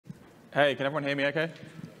Hey, can everyone hear me okay?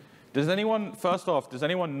 Does anyone, first off, does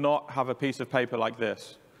anyone not have a piece of paper like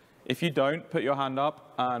this? If you don't, put your hand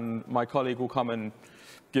up, and my colleague will come and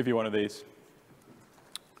give you one of these.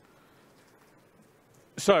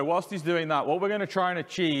 So whilst he's doing that, what we're going to try and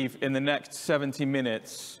achieve in the next 70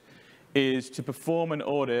 minutes is to perform an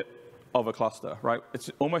audit of a cluster, right?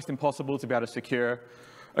 It's almost impossible to be able to secure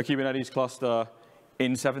a Kubernetes cluster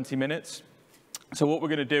in 70 minutes. So what we're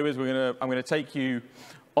going to do is I'm going to take you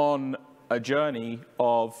on a journey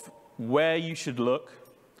of where you should look,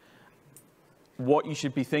 what you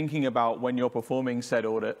should be thinking about when you're performing said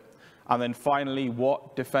audit, and then finally,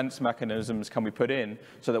 what defense mechanisms can we put in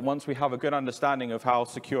so that once we have a good understanding of how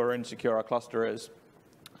secure or insecure our cluster is,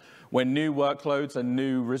 when new workloads and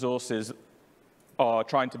new resources are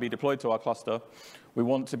trying to be deployed to our cluster, we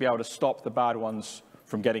want to be able to stop the bad ones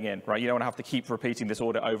from getting in, right? You don't want to have to keep repeating this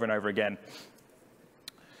audit over and over again.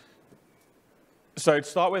 So to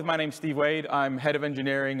start with, my name's Steve Wade. I'm head of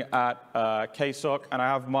engineering at KSOC, and I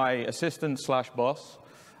have my assistant slash boss,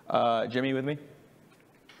 Jimmy, with me.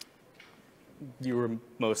 You were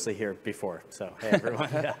mostly here before, so hey, everyone.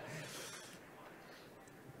 Yeah.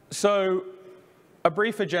 So a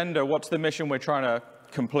brief agenda, what's the mission we're trying to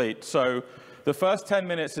complete? So the first 10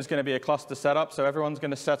 minutes is going to be a cluster setup, so everyone's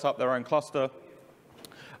going to set up their own cluster,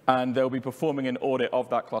 and they'll be performing an audit of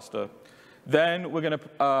that cluster. Then we're going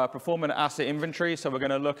to perform an asset inventory, so we're going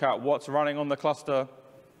to look at what's running on the cluster,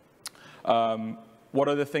 what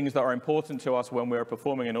are the things that are important to us when we're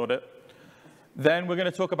performing an audit. Then we're going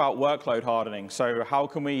to talk about workload hardening, so how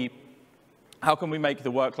can we make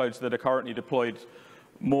the workloads that are currently deployed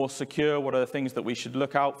more secure, what are the things that we should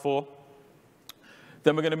look out for.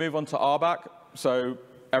 Then we're going to move on to RBAC, so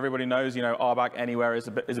everybody knows, RBAC anywhere is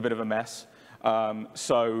a bit of a mess.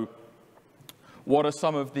 So what are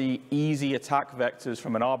some of the easy attack vectors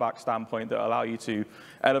from an RBAC standpoint that allow you to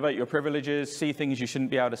elevate your privileges, see things you shouldn't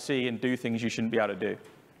be able to see, and do things you shouldn't be able to do?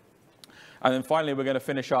 And then finally, we're going to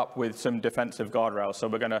finish up with some defensive guardrails. So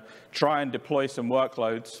we're going to try and deploy some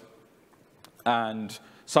workloads, and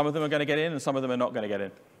some of them are going to get in, and some of them are not going to get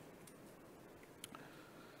in.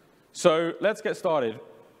 So let's get started.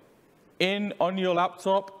 On your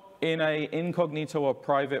laptop, in an incognito or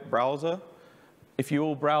private browser, if you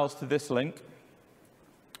all browse to this link,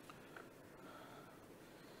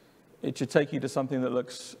 it should take you to something that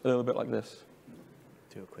looks a little bit like this.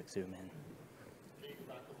 Do a quick zoom in.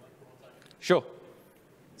 Sure.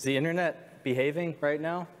 Is the internet behaving right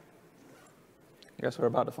now? I guess we're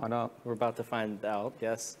about to find out. We're about to find out,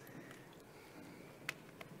 yes.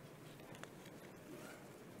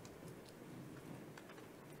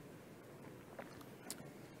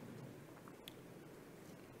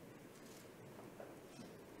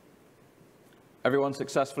 Everyone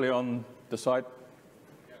successfully on the site?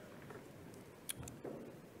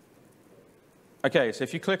 OK, so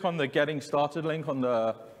if you click on the Getting Started link on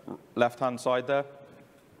the left-hand side there,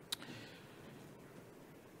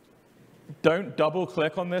 don't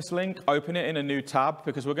double-click on this link. Open it in a new tab,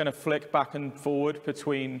 because we're going to flick back and forward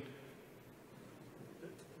between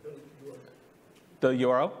the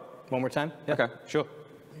URL. One more time? Yeah. OK, sure.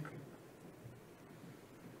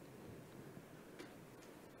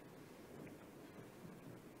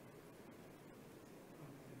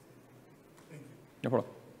 No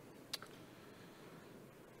problem.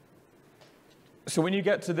 So when you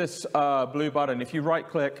get to this blue button, if you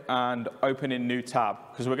right-click and open in New Tab,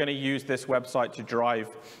 because we're going to use this website to drive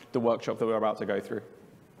the workshop that we're about to go through.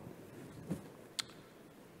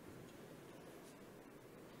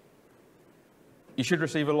 You should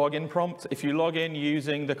receive a login prompt. If you log in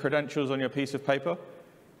using the credentials on your piece of paper,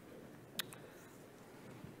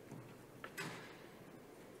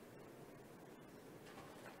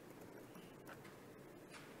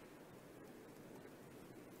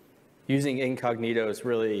 Using incognito is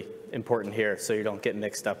really important here so you don't get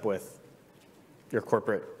mixed up with your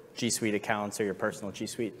corporate G Suite accounts or your personal G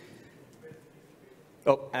Suite.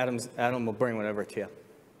 Oh, Adam will bring one over to you.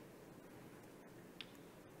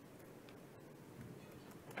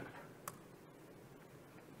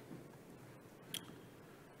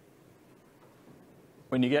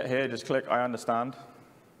 when you get here, just click I understand.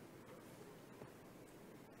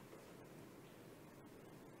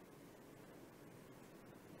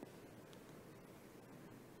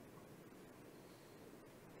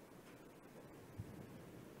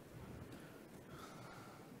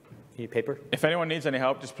 Need paper? If anyone needs any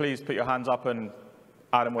help, just please put your hands up and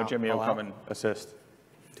Adam or Jimmy will come and assist.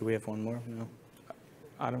 Do we have one more? No.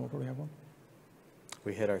 Adam will probably have one.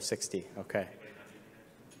 We hit our 60. Okay.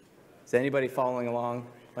 Is anybody following along,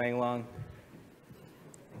 playing along?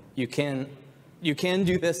 You can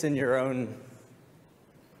do this in your own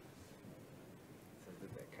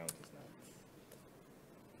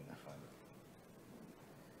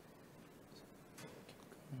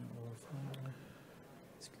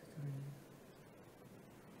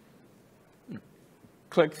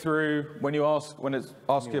click through, when it's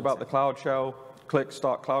asking you about the Cloud Shell, click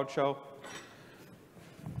Start Cloud Shell.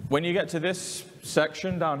 When you get to this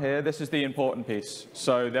section down here, this is the important piece.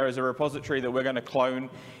 So there is a repository that we're going to clone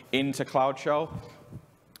into Cloud Shell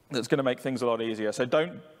that's going to make things a lot easier. So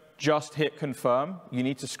don't just hit confirm. You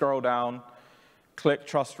need to scroll down, click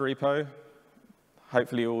trust repo.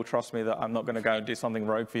 Hopefully you all trust me that I'm not going to go and do something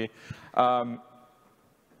rogue for you.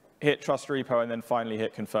 Hit trust repo and then finally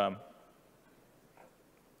hit confirm.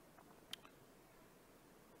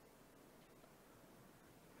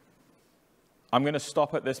 I'm going to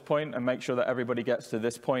stop at this point and make sure that everybody gets to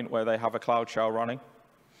this point where they have a Cloud Shell running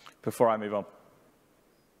before I move on.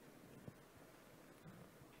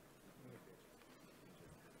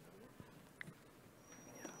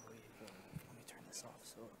 Let me turn this off.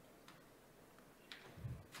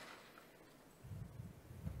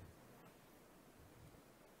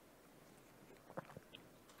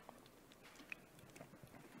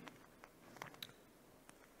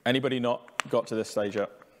 Anybody not got to this stage yet?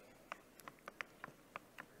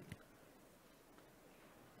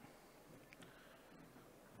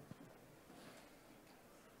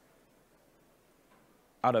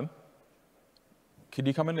 Adam, could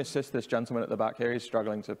you come and assist this gentleman at the back here? He's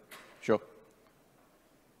struggling to, sure.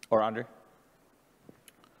 Or Andrew.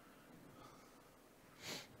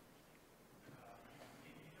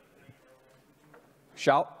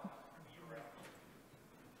 Shout.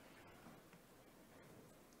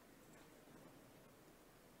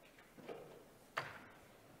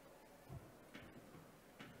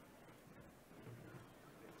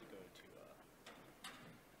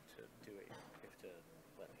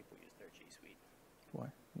 Why?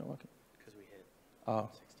 Not working? Because we hit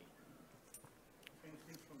 16.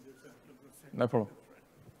 No problem.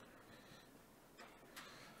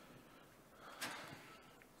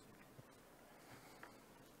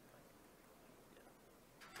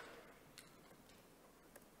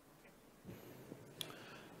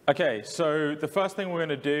 Okay, so the first thing we're going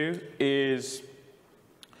to do is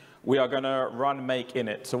we are going to run make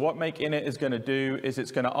init. So what make init is going to do is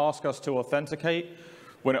it's going to ask us to authenticate.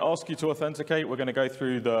 When it asks you to authenticate, we're going to go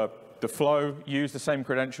through the flow, use the same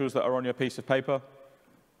credentials that are on your piece of paper.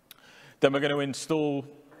 Then we're going to install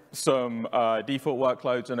some default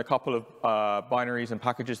workloads and a couple of binaries and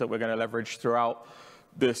packages that we're going to leverage throughout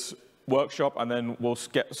this workshop, and then we'll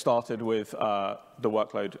get started with the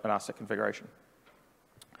workload and asset configuration.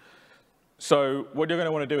 So what you're going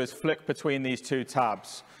to want to do is flick between these two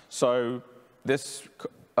tabs. So this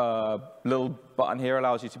little button here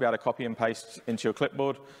allows you to be able to copy and paste into your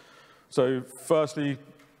clipboard. So firstly,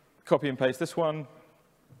 copy and paste this one.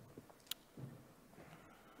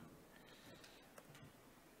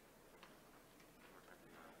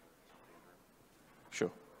 Sure.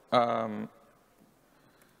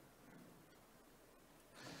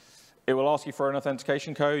 It will ask you for an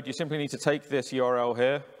authentication code. You simply need to take this URL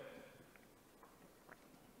here.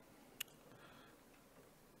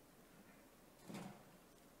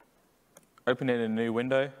 Open it in a new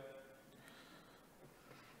window.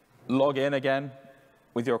 Log in again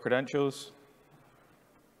with your credentials.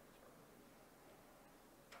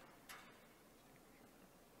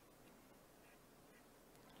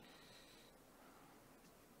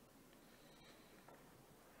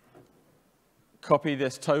 Copy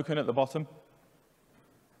this token at the bottom.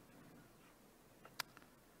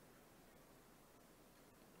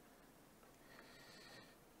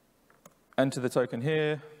 Enter the token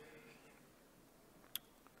here.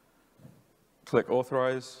 Click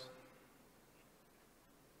authorize.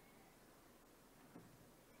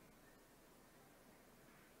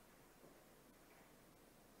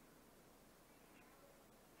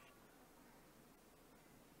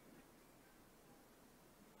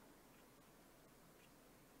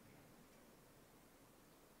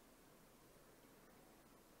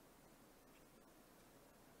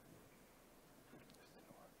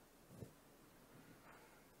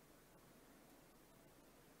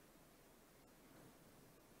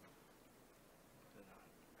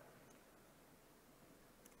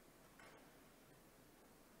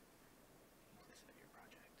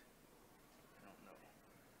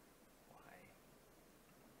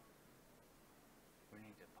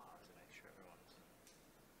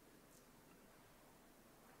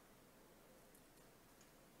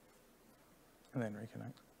 And then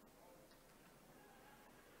reconnect.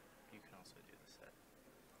 You can also do the set.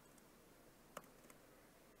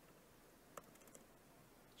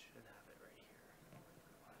 Should have it right here. Do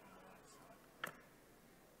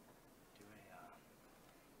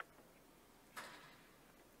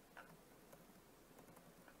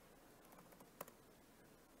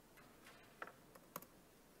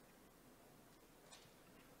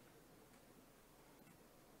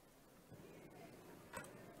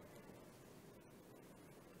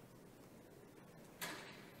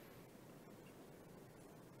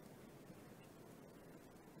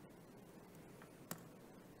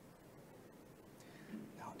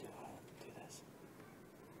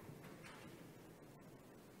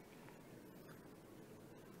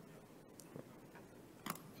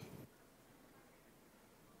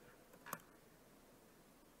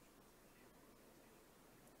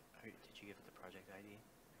ID.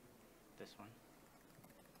 This one.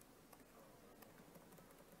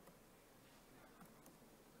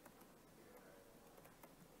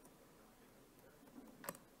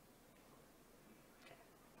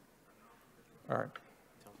 All right.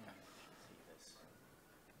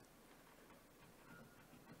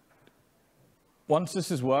 Once this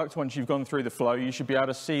has worked, once you've gone through the flow, you should be able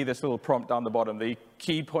to see this little prompt down the bottom. The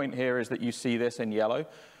key point here is that you see this in yellow.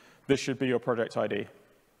 This should be your project ID.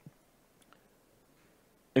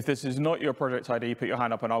 If this is not your project ID, put your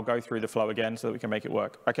hand up and I'll go through the flow again so that we can make it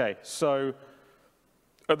work. Okay, so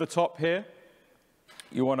at the top here,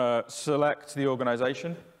 you want to select the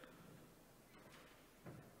organization,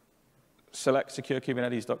 select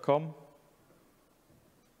securekubernetes.com,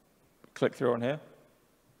 click through on here.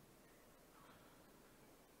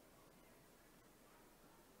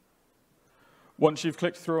 Once you've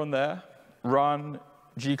clicked through on there, run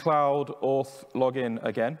gcloud auth login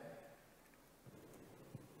again.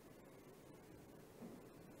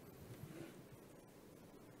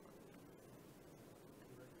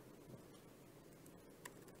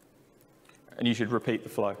 And you should repeat the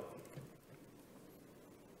flow.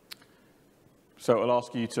 So it'll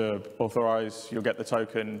ask you to authorize, you'll get the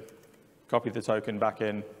token, copy the token back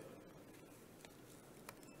in.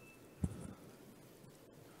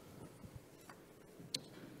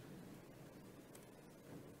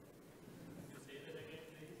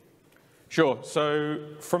 Sure, so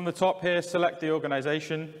from the top here, select the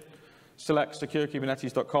organization, select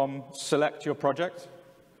securekubernetes.com, select your project.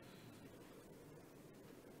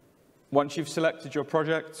 Once you've selected your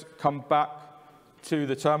project, come back to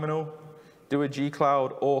the terminal, do a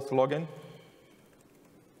gcloud auth login.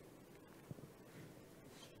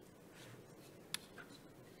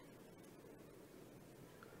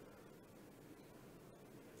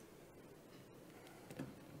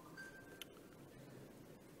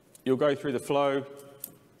 You'll go through the flow,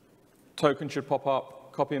 token should pop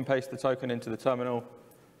up, copy and paste the token into the terminal,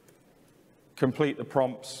 complete the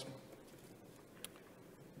prompts,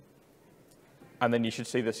 and then you should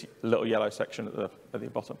see this little yellow section at the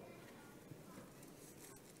bottom.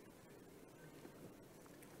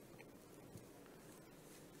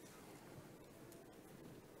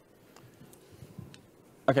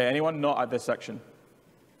 Okay, anyone not at this section?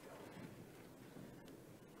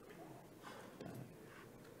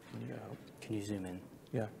 Can you zoom in?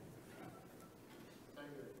 Yeah.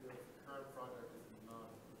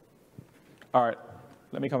 All right,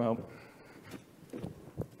 let me come home.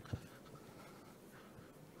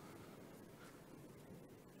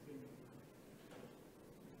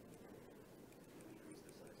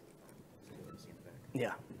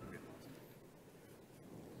 Yeah.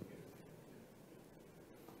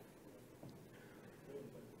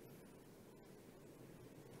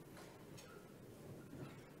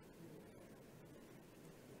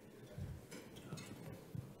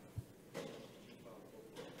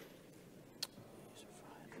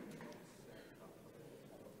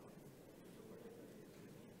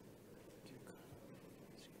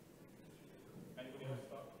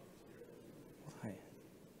 Why?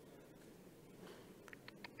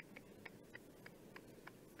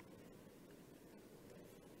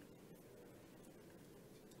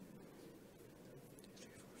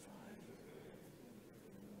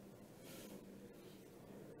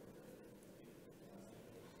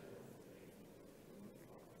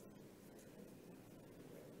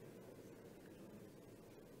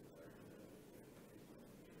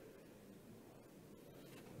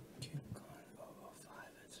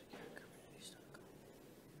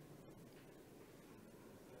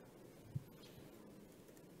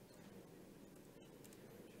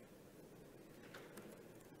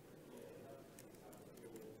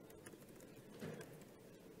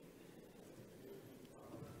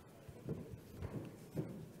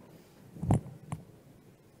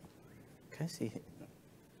 Can I see?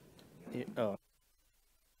 Oh.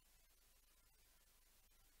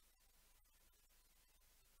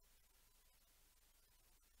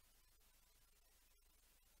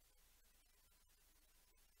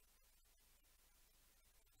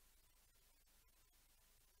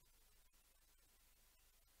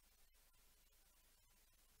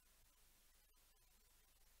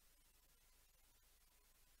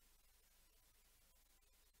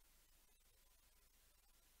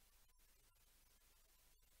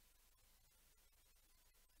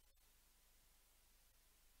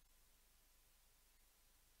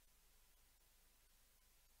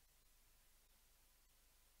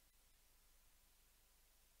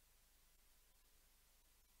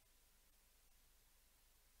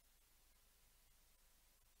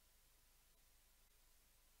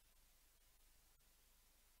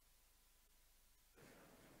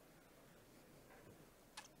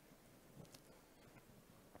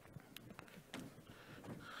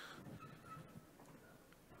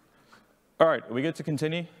 All right, are we good to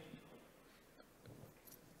continue?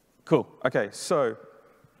 Cool, okay, so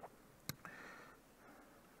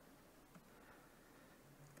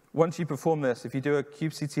once you perform this, if you do a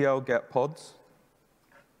kubectl get pods,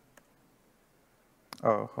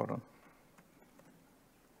 oh, hold on.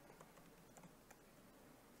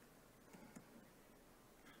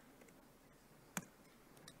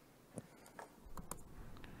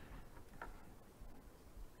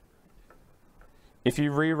 If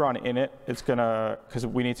you rerun init, it's gonna, because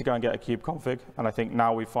we need to go and get a kube config, and I think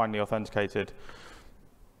now we've finally authenticated,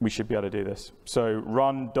 we should be able to do this. So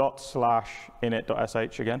run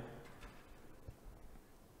 ./init.sh again.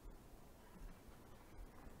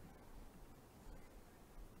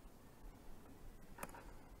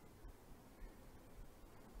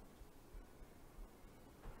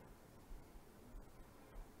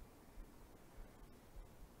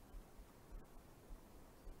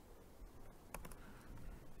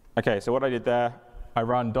 Okay, so what I did there, I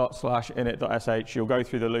ran ./init.sh. You'll go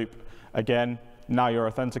through the loop again. Now you're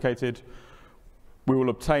authenticated. We will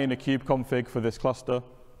obtain a kube config for this cluster,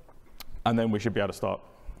 and then we should be able to start.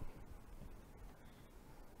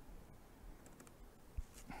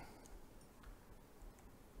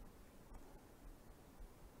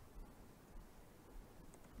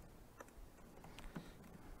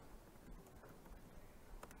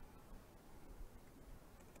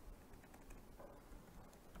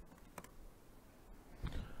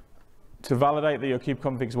 To validate that your kube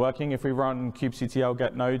config is working, if we run kubectl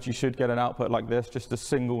get nodes, you should get an output like this, just a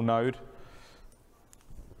single node.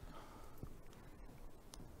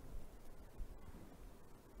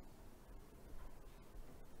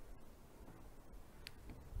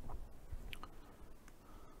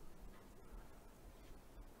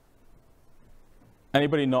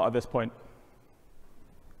 Anybody not at this point?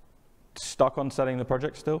 Stuck on setting the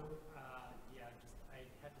project still? Yeah, I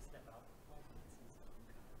had to step out.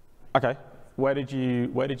 Okay, where did you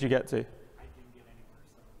get to? I didn't get anywhere.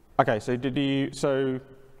 So Okay, so did you, so, I'm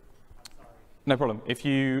sorry. no problem. Have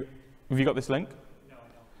you got this link? No,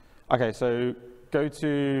 I don't. Okay, so go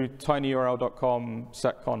to tinyurl.com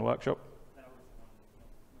seccon workshop. That was the one.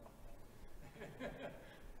 No.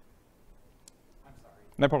 I'm sorry.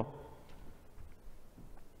 No problem.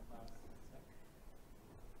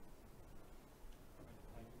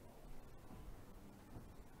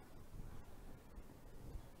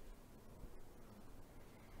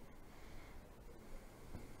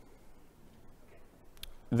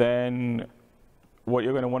 Then what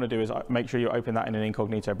you're going to want to do is make sure you open that in an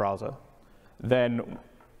incognito browser. Then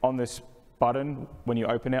on this button, when you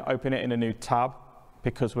open it in a new tab,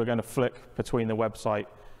 because we're going to flick between the website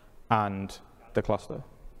and the cluster.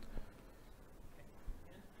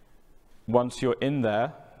 Once you're in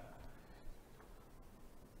there,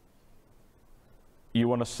 you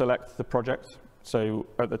want to select the project. So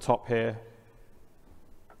at the top here,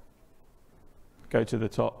 go to the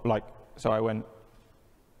top, so I went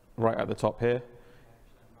right at the top here.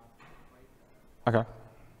 Okay.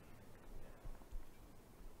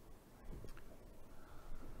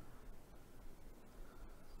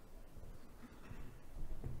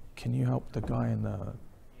 Can you help the guy in the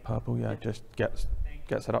purple? Yeah, just get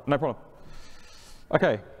set up. No problem.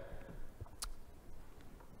 Okay.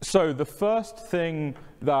 So the first thing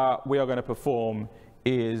that we are going to perform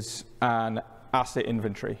is an asset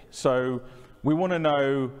inventory. So we want to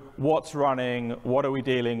know what's running, what are we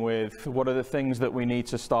dealing with, what are the things that we need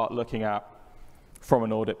to start looking at from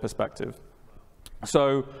an audit perspective.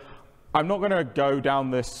 So I'm not going to go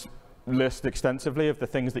down this list extensively of the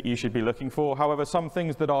things that you should be looking for. However, some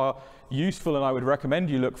things that are useful and I would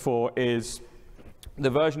recommend you look for is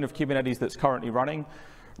the version of Kubernetes that's currently running,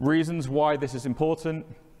 reasons why this is important.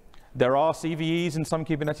 There are CVEs in some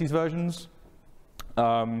Kubernetes versions.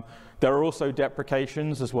 There are also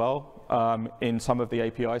deprecations as well in some of the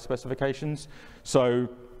API specifications. So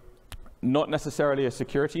not necessarily a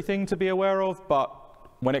security thing to be aware of, but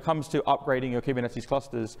when it comes to upgrading your Kubernetes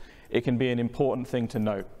clusters, it can be an important thing to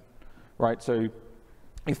note, right? So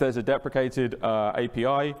if there's a deprecated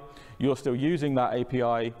API, you're still using that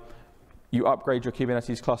API, you upgrade your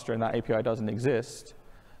Kubernetes cluster and that API doesn't exist,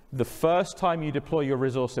 the first time you deploy your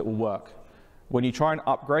resource, it will work. When you try and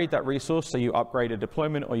upgrade that resource, so you upgrade a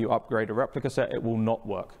deployment or you upgrade a replica set, it will not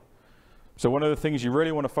work. So one of the things you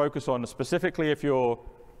really want to focus on, specifically if you're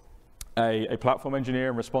a platform engineer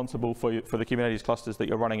and responsible for the Kubernetes clusters that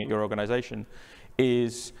you're running at your organization,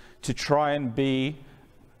 is to try and be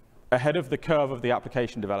ahead of the curve of the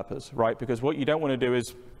application developers, right? Because what you don't want to do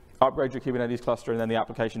is upgrade your Kubernetes cluster and then the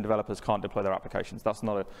application developers can't deploy their applications. That's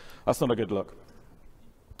not a good look.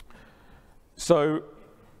 So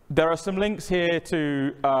There are some links here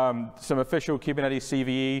to some official Kubernetes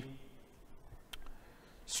CVE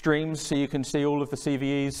streams, so you can see all of the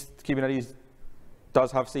CVEs. Kubernetes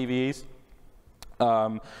does have CVEs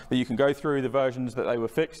that you can go through, the versions that they were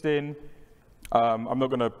fixed in. I'm not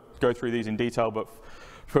going to go through these in detail, but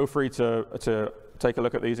feel free to take a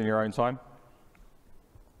look at these in your own time.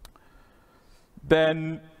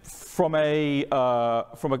 Then from a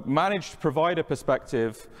managed provider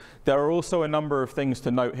perspective, there are also a number of things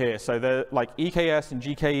to note here. So they're like EKS and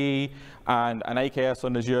GKE and AKS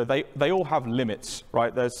on Azure, they all have limits,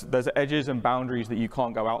 right? There's edges and boundaries that you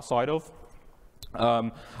can't go outside of.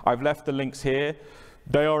 I've left the links here.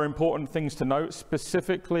 They are important things to note,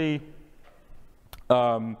 specifically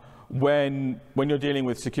when you're dealing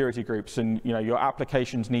with security groups and your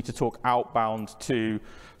applications need to talk outbound to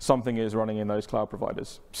something is running in those cloud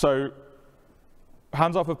providers. So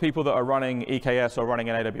hands up of people that are running EKS or running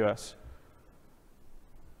in AWS.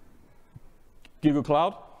 Google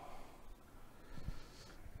Cloud?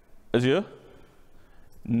 Azure?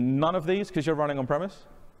 None of these because you're running on premise?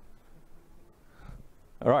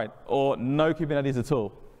 All right, or no Kubernetes at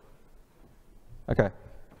all? Okay.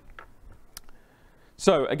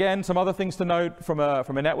 So again, some other things to note from a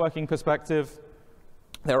networking perspective.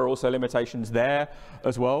 There are also limitations there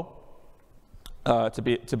as well to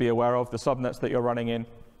be aware of. The subnets that you're running in,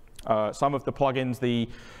 some of the plugins,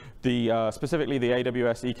 specifically the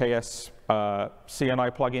AWS EKS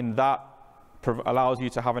CNI plugin, that allows you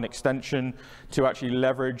to have an extension to actually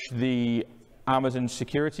leverage the Amazon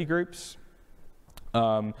security groups,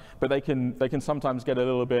 but they can sometimes get a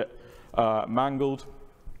little bit mangled.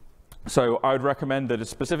 So I would recommend that,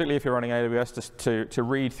 specifically if you're running AWS, to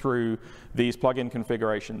read through these plugin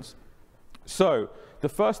configurations. So the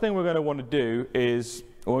first thing we're going to want to do is,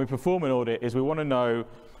 when we perform an audit, is we want to know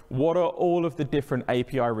what are all of the different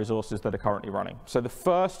API resources that are currently running. So the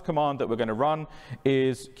first command that we're going to run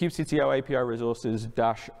is kubectl API resources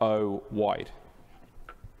 -o wide.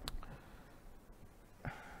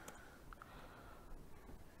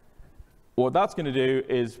 What that's going to do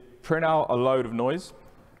is print out a load of noise.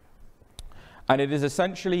 And it is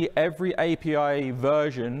essentially every API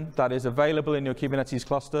version that is available in your Kubernetes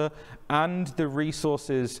cluster and the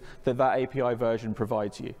resources that that API version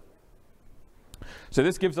provides you. So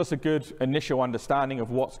this gives us a good initial understanding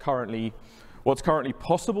of what's currently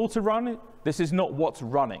possible to run. This is not what's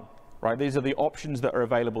running, right? These are the options that are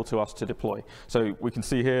available to us to deploy. So we can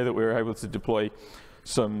see here that we were able to deploy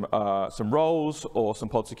some roles or some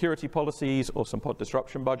pod security policies or some pod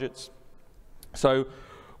disruption budgets. So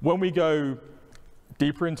when we go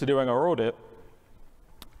deeper into doing our audit,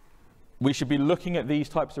 we should be looking at these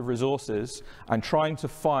types of resources and trying to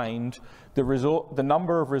find the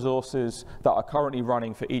number of resources that are currently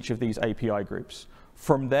running for each of these API groups.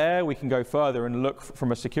 From there, we can go further and look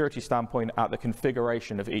from a security standpoint at the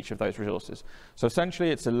configuration of each of those resources. So essentially,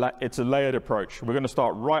 it's a layered approach. We're going to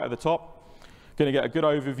start right at the top, going to get a good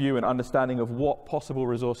overview and understanding of what possible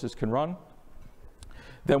resources can run.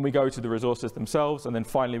 Then we go to the resources themselves, and then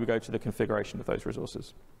finally we go to the configuration of those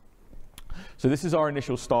resources. So this is our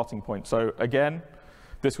initial starting point. So again,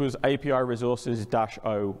 this was API resources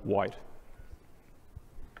 -o wide.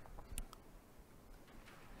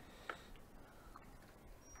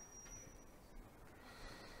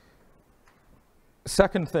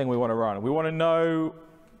 Second thing we want to run, we want to know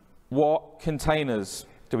what containers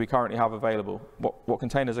do we currently have available, what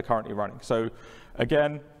containers are currently running. So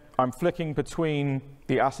again, I'm flicking between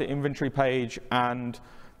the asset inventory page and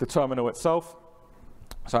the terminal itself.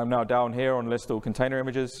 So I'm now down here on list all container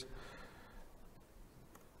images.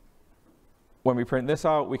 When we print this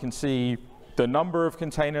out, we can see the number of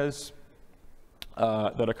containers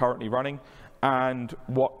that are currently running and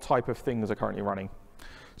what type of things are currently running.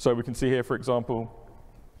 So we can see here, for example,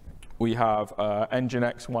 we have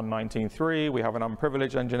Nginx 1.19.3, we have an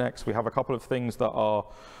unprivileged Nginx, we have a couple of things that are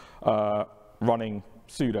running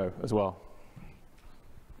sudo as well.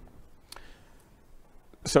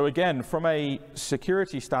 So again, from a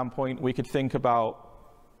security standpoint, we could think about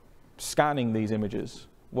scanning these images.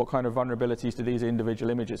 What kind of vulnerabilities do these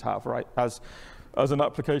individual images have, right? As an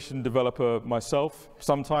application developer myself,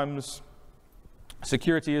 sometimes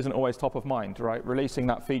security isn't always top of mind, right? Releasing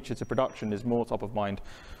that feature to production is more top of mind,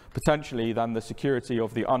 potentially, than the security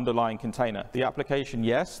of the underlying container. The application,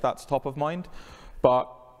 yes, that's top of mind, but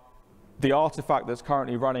the artifact that's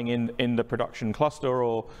currently running in the production cluster,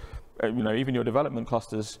 or even your development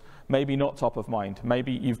clusters, maybe not top of mind.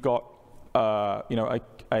 Maybe you've got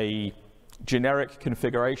a generic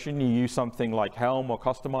configuration. You use something like Helm or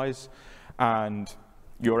Customize, and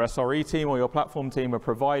your SRE team or your platform team are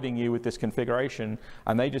providing you with this configuration,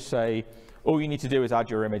 and they just say, all you need to do is add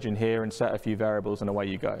your image in here and set a few variables, and away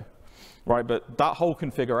you go, right? But that whole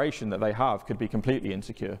configuration that they have could be completely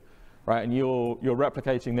insecure, right? And you're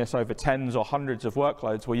replicating this over tens or hundreds of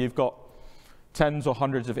workloads where you've got tens or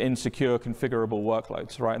hundreds of insecure configurable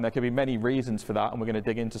workloads, right? And there could be many reasons for that, and we're going to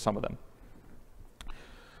dig into some of them.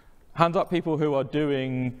 Hands up people who are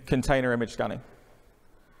doing container image scanning.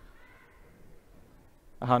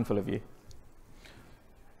 A handful of you.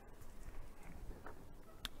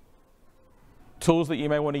 Tools that you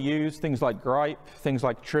may want to use, things like Gripe, things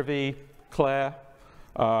like Trivy, Claire.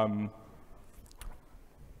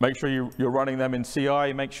 Make sure you're running them in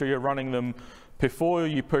CI. Make sure you're running them before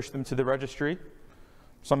you push them to the registry.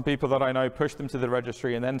 Some people that I know push them to the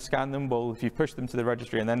registry and then scan them. Well, if you push them to the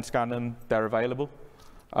registry and then scan them, they're available.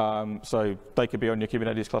 So they could be on your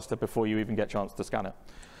Kubernetes cluster before you even get a chance to scan it.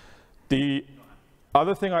 The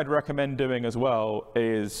other thing I'd recommend doing as well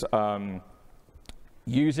is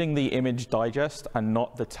using the image digest and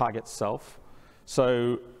not the tag itself.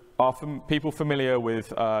 So are people familiar with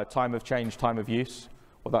time of change, time of use,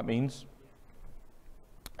 what that means?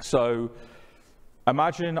 So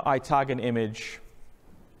imagine I tag an image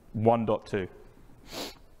 1.2,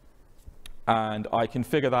 and I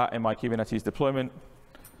configure that in my Kubernetes deployment,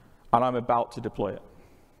 and I'm about to deploy it.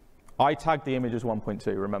 I tagged the image as 1.2,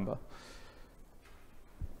 remember.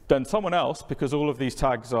 Then someone else, because all of these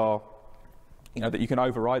tags are, that you can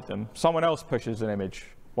override them, someone else pushes an image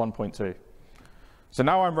 1.2. So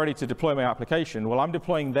now I'm ready to deploy my application. Well, I'm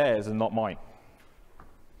deploying theirs and not mine.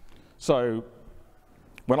 So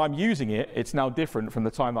when I'm using it, it's now different from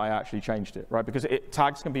the time that I actually changed it, right? Because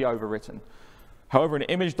tags can be overwritten. However, an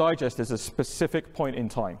image digest is a specific point in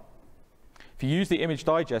time. If you use the image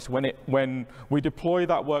digest, when we deploy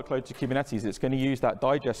that workload to Kubernetes, it's going to use that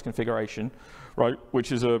digest configuration, right,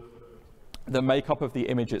 which is the makeup of the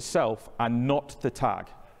image itself and not the tag,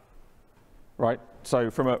 right?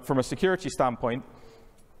 So from a security standpoint,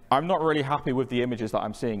 I'm not really happy with the images that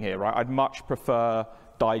I'm seeing here, right? I'd much prefer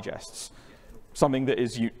digests, something that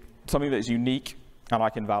is unique and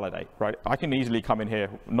I can validate, right? I can easily come in here,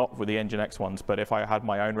 not with the Nginx ones, but if I had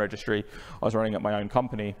my own registry, I was running at my own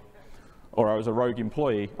company, or I was a rogue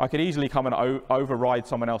employee, I could easily come and override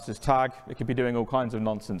someone else's tag. It could be doing all kinds of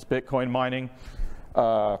nonsense. Bitcoin mining.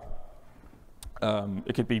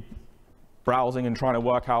 It could be browsing and trying to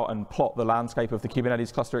work out and plot the landscape of the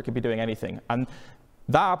Kubernetes cluster. It could be doing anything. And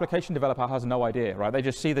that application developer has no idea, right? They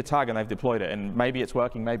just see the tag and they've deployed it. And maybe it's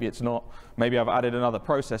working, maybe it's not. Maybe I've added another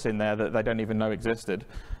process in there that they don't even know existed.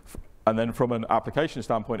 And then from an application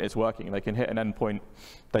standpoint, it's working. They can hit an endpoint,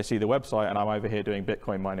 they see the website, and I'm over here doing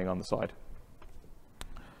Bitcoin mining on the side.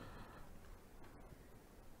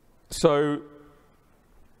 So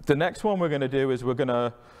the next one we're going to do is we're going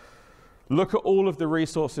to look at all of the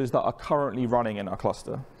resources that are currently running in our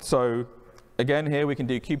cluster. So again, here we can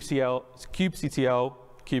do kubectl,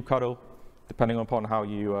 kubectl, depending upon how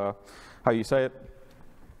you say it.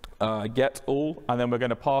 Get all, and then we're going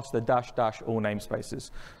to pass the -- all namespaces.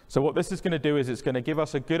 So what this is going to do is it's going to give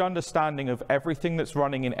us a good understanding of everything that's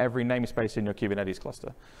running in every namespace in your Kubernetes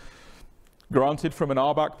cluster. Granted, from an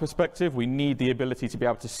RBAC perspective, we need the ability to be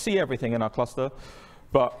able to see everything in our cluster,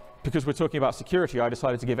 but because we're talking about security, I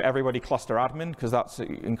decided to give everybody cluster admin, because that's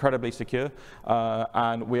incredibly secure,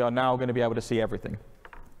 and we are now going to be able to see everything.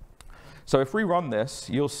 So if we run this,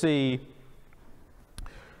 you'll see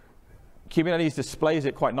Kubernetes displays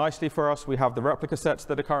it quite nicely for us. We have the replica sets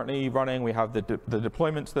that are currently running. We have the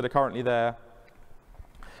deployments that are currently there.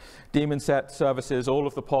 Daemon set, services, all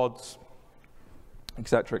of the pods, et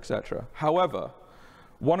cetera, et cetera. However,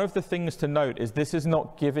 one of the things to note is this is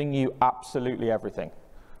not giving you absolutely everything,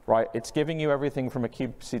 right? It's giving you everything from a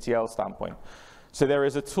kubectl standpoint. So there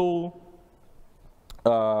is a tool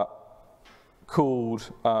called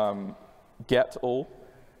get all,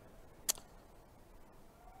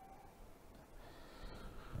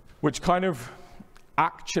 which kind of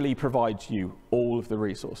actually provides you all of the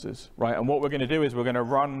resources, right? And what we're going to do is we're going to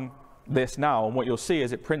run this now, and what you'll see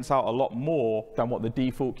is it prints out a lot more than what the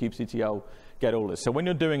default kubectl get all is. So when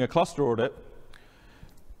you're doing a cluster audit,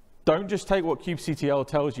 don't just take what kubectl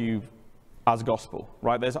tells you as gospel,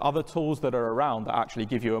 right? There's other tools that are around that actually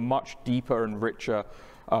give you a much deeper and richer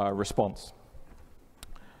response.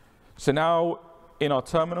 So now in our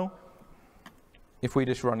terminal, if we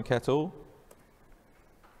just run get all,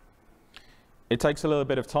 it takes a little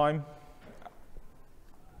bit of time.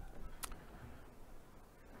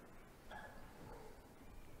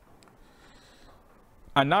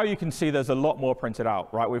 And now you can see there's a lot more printed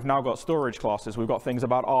out, right? We've now got storage classes. We've got things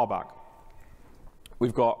about RBAC.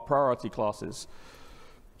 We've got priority classes.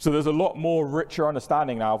 So there's a lot more richer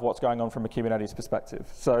understanding now of what's going on from a Kubernetes perspective.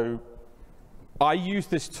 So I use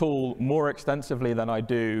this tool more extensively than I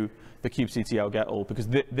do the kubectl get all, because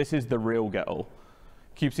this is the real get all.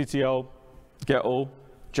 kubectl get all,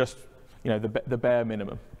 just the bare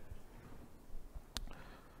minimum.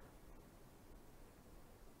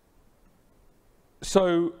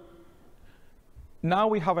 So now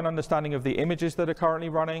we have an understanding of the images that are currently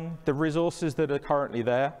running, the resources that are currently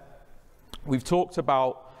there. We've talked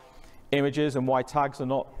about images and why tags are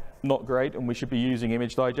not great, and we should be using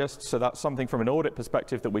image digests. So that's something from an audit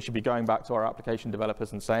perspective that we should be going back to our application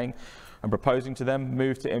developers and saying and proposing to them,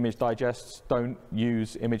 move to image digests, don't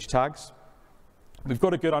use image tags. We've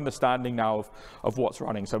got a good understanding now of what's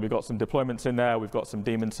running. So we've got some deployments in there, we've got some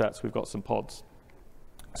daemon sets, we've got some pods.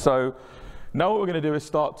 So now what we're going to do is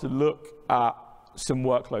start to look at some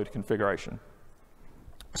workload configuration.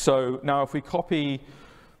 So now if we copy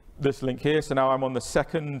this link here, so now I'm on the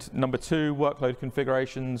second, number 2, workload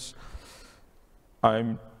configurations.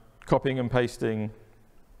 I'm copying and pasting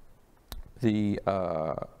the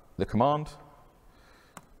command.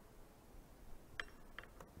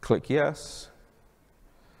 Click yes.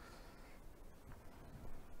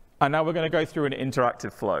 And now we're going to go through an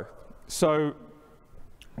interactive flow. So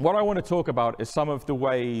what I want to talk about is some of the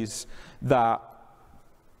ways that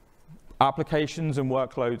applications and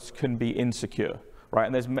workloads can be insecure, right?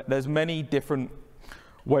 And there's many different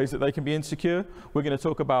ways that they can be insecure. We're going to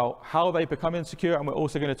talk about how they become insecure, and we're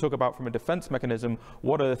also going to talk about, from a defense mechanism,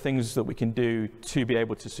 what are the things that we can do to be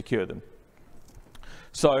able to secure them.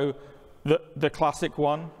 So the classic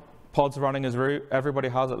one, pods running as root. Everybody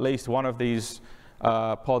has at least one of these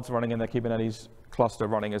pods running in their Kubernetes cluster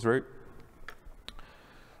running as root.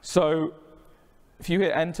 So if you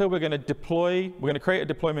hit enter, we're going to create a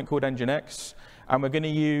deployment called Nginx, and we're going to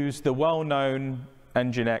use the well-known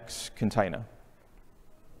Nginx container.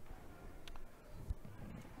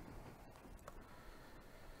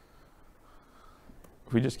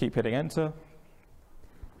 If we just keep hitting enter.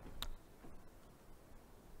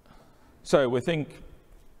 So we think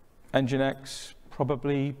Nginx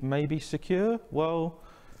probably may be secure. Well,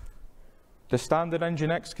 the standard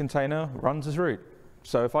Nginx container runs as root.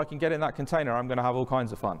 So if I can get in that container, I'm going to have all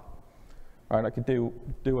kinds of fun. Right? I could do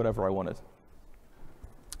whatever I wanted.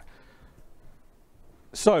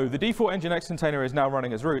 So the default Nginx container is now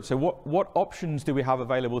running as root. So what options do we have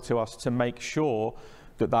available to us to make sure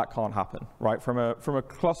that that can't happen? Right? From a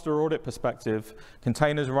cluster audit perspective,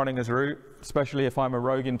 containers running as root, especially if I'm a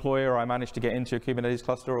rogue employer, I managed to get into a Kubernetes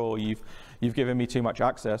cluster, or you've given me too much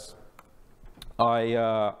access,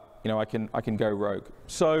 I can go rogue.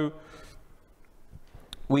 So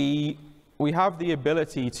we have the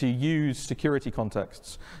ability to use security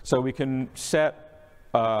contexts. So we can set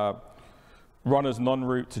run as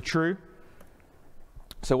non-root to true.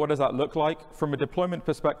 So what does that look like? From a deployment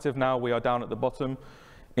perspective, now we are down at the bottom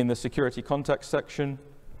in the security context section.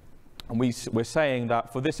 And we're saying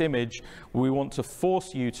that for this image, we want to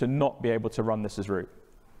force you to not be able to run this as root.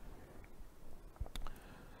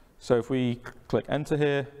 So if we click enter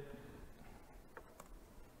here,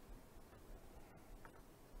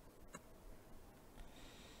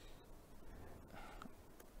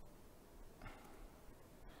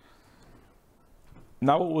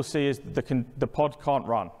 now what we'll see is the pod can't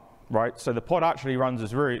run, right? So the pod actually runs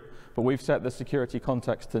as root, but we've set the security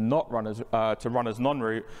context to not run as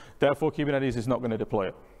non-root. Therefore, Kubernetes is not going to deploy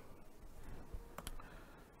it.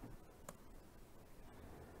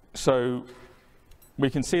 So we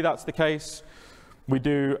can see that's the case. We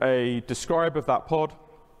do a describe of that pod,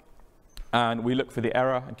 and we look for the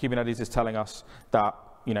error. And Kubernetes is telling us that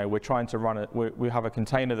we're trying to run it. We have a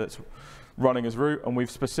container that's running as root, and we've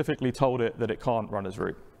specifically told it that it can't run as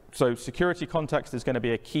root. So security context is going to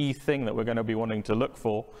be a key thing that we're going to be wanting to look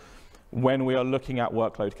for when we are looking at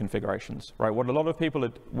workload configurations, right? What a lot of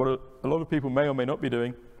people may or may not be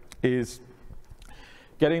doing is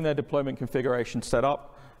getting their deployment configuration set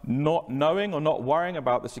up, not knowing or not worrying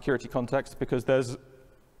about the security context, because there's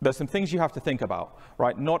some things you have to think about,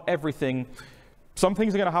 right? Not everything. Some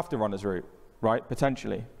things are going to have to run as root, right?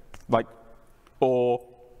 Potentially, or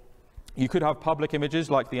you could have public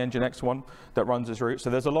images like the Nginx one that runs as root. So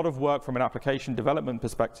there's a lot of work from an application development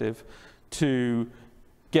perspective to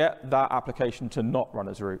get that application to not run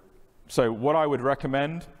as root. So what I would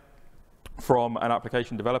recommend from an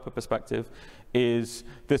application developer perspective is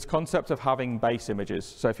this concept of having base images.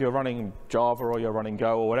 So if you're running Java or you're running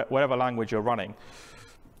Go or whatever language you're running,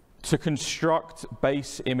 to construct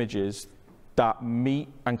base images that meet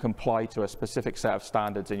and comply to a specific set of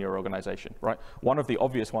standards in your organization, right? One of the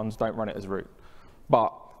obvious ones, don't run it as root.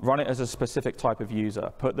 but run it as a specific type of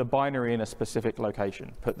user, put the binary in a specific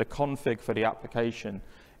location, put the config for the application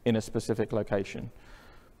in a specific location,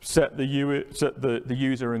 set the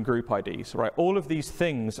user and group IDs, right? All of these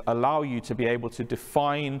things allow you to be able to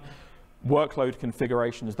define workload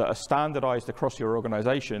configurations that are standardized across your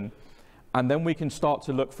organization, and then we can start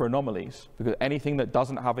to look for anomalies, because anything that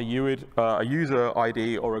doesn't have a user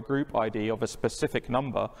ID or a group ID of a specific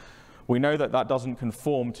number, we know that that doesn't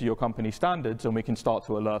conform to your company standards, and we can start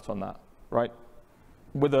to alert on that, right?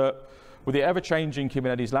 With the ever-changing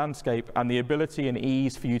Kubernetes landscape and the ability and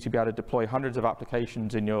ease for you to be able to deploy hundreds of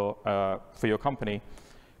applications in for your company,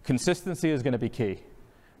 consistency is going to be key,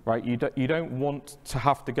 right? You don't want to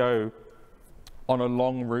have to go on a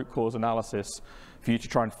long root cause analysis for you to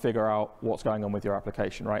try and figure out what's going on with your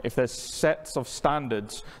application, right? If there's sets of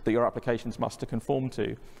standards that your applications must conform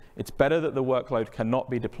to, it's better that the workload cannot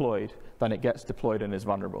be deployed than it gets deployed and is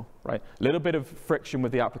vulnerable, right? A little bit of friction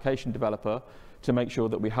with the application developer to make sure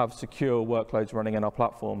that we have secure workloads running in our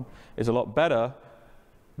platform is a lot better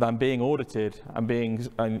than being audited and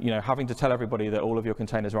having to tell everybody that all of your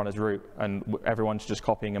containers run as root and everyone's just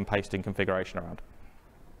copying and pasting configuration around.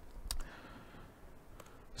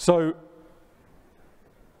 So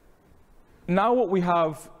now what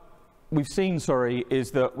we've seen,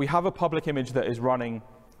 is that we have a public image that is running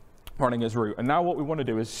as root. And now what we want to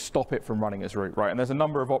do is stop it from running as root, right? And there's a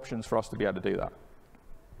number of options for us to be able to do that.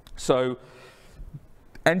 So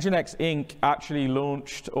Nginx Inc. actually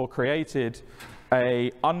launched or created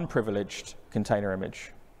a unprivileged container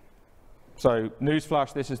image. So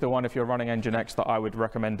newsflash, this is the one, if you're running Nginx, that I would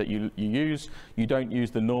recommend that you use. You don't use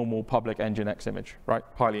the normal public Nginx image, right?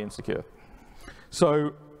 Highly insecure.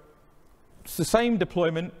 So it's the same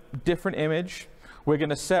deployment, different image. We're going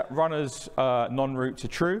to set runners non-root to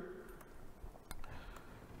true.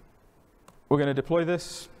 We're going to deploy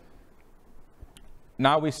this.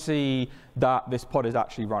 Now we see that this pod is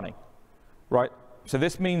actually running, right? So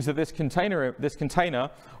this means that this container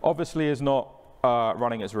obviously is not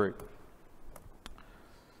running as root.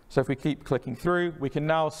 So if we keep clicking through, we can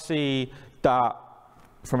now see that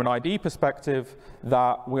from an ID perspective,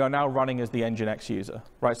 that we are now running as the Nginx user,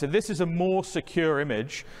 right? So this is a more secure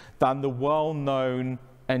image than the well-known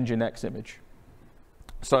Nginx image.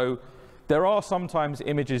 So there are sometimes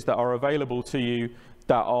images that are available to you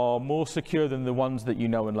that are more secure than the ones that you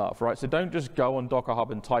know and love, right? So don't just go on Docker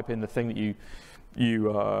Hub and type in the thing that you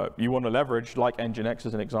want to leverage, like Nginx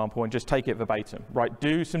as an example, and just take it verbatim, right?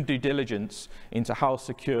 Do some due diligence into how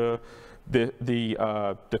secure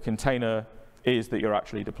the container is that you're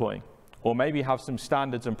actually deploying. Or maybe have some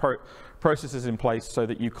standards and processes in place so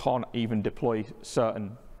that you can't even deploy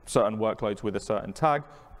certain workloads with a certain tag,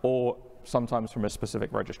 or sometimes from a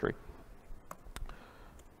specific registry.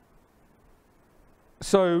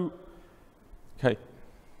 So, okay.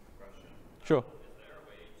 Question. Sure. Is there a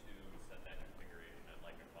way to set that configuration at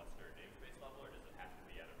like a cluster namespace level, or does it have to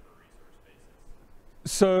be at a per resource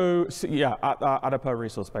basis? So yeah, at a per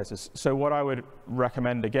resource basis. So what I would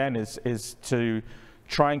recommend again is to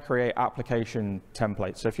try and create application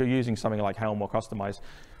templates. So if you're using something like Helm or Customize,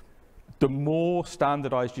 the more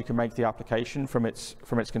standardized you can make the application from its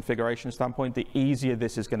configuration standpoint, the easier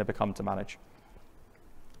this is going to become to manage.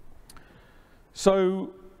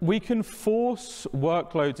 So we can force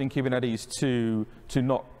workloads in Kubernetes to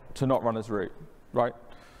not run as root, right?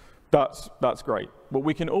 That's great. But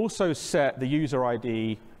we can also set the user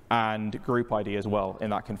ID and group ID as well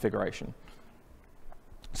in that configuration.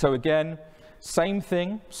 So again, same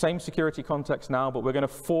thing, same security context now, but we're going to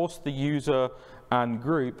force the user and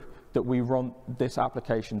group that we want this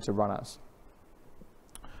application to run as.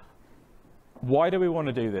 Why do we want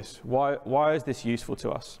to do this? Why is this useful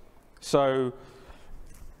to us? So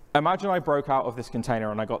imagine I broke out of this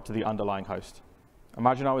container and I got to the underlying host.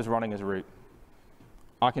 Imagine I was running as root.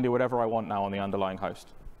 I can do whatever I want now on the underlying host.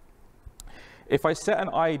 If I set an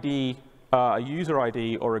ID, a user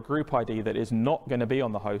ID or a group ID that is not going to be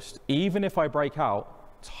on the host, even if I break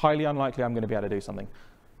out, it's highly unlikely I'm going to be able to do something.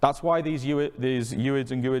 That's why these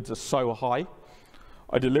UIDs and GUIDs are so high.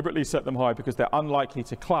 I deliberately set them high because they're unlikely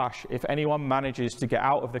to clash if anyone manages to get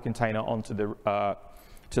out of the container onto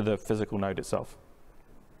the physical node itself.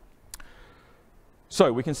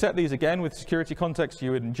 So we can set these again with security context,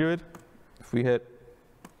 UID and GUID. If we hit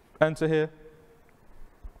enter here,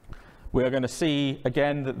 we are going to see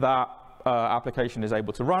again that application is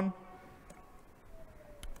able to run.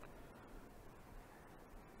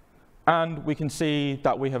 And we can see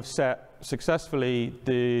that we have set successfully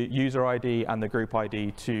the user ID and the group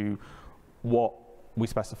ID to what we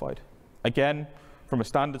specified. Again, from a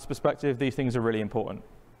standards perspective, these things are really important.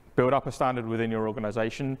 Build up a standard within your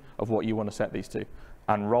organization of what you want to set these to,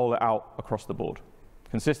 and roll it out across the board.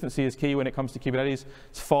 Consistency is key when it comes to Kubernetes.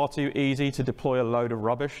 It's far too easy to deploy a load of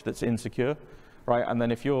rubbish that's insecure, right? And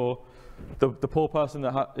then if you're the poor person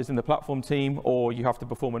that is in the platform team, or you have to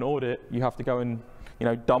perform an audit, you have to go and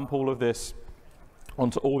dump all of this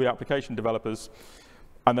onto all the application developers,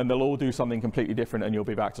 and then they'll all do something completely different, and you'll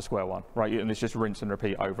be back to square one, right? And it's just rinse and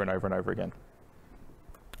repeat over and over and over again.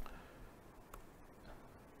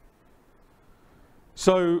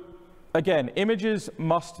 So again, images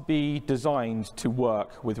must be designed to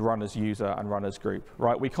work with runners user and runners group,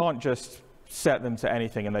 right? We can't just set them to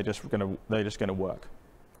anything and they're just gonna work.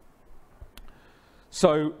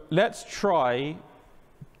 So let's try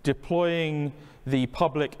deploying the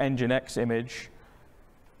public Nginx image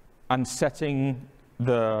and setting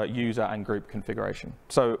the user and group configuration.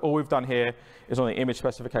 So all we've done here is on the image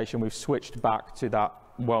specification, we've switched back to that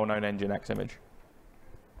well-known Nginx image.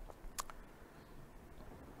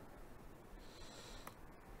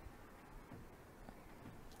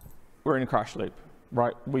 We're in a crash loop,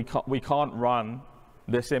 right? We can't run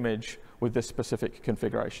this image with this specific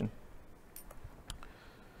configuration.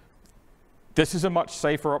 This is a much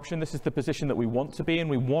safer option. This is the position that we want to be in.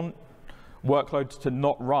 We want workloads to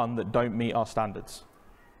not run that don't meet our standards.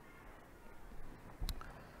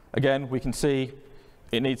 Again, we can see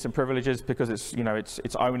it needs some privileges because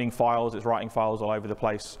it's owning files, it's writing files all over the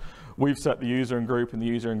place. We've set the user and group, and the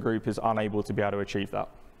user and group is unable to be able to achieve that.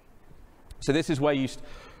 So this is where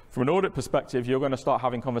from an audit perspective, you're going to start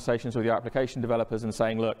having conversations with your application developers and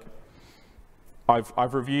saying, look,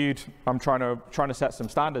 I've reviewed, I'm trying to set some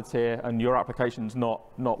standards here, and your application's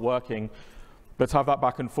not working. Let's have that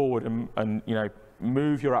back and forward, and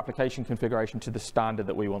move your application configuration to the standard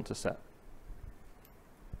that we want to set.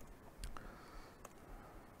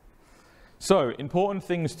 So important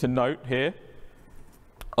things to note here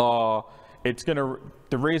are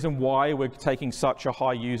the reason why we're taking such a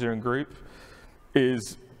high user and group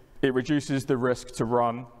is it reduces the risk to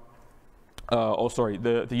run,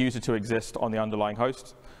 the user to exist on the underlying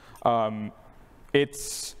host.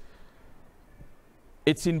 It's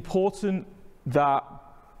important that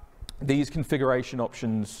these configuration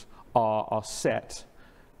options are set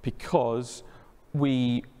because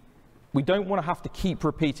we don't want to have to keep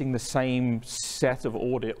repeating the same set of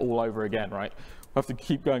audit all over again, right? We have to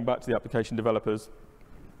keep going back to the application developers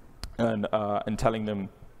and telling them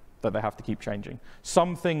that they have to keep changing.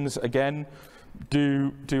 Some things, again,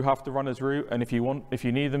 do have to run as root, and if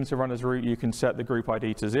you need them to run as root, you can set the group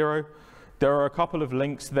ID to 0. There are a couple of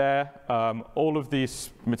links there. All of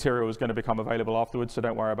this material is going to become available afterwards, so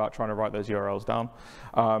don't worry about trying to write those URLs down,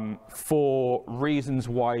 for reasons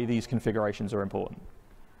why these configurations are important.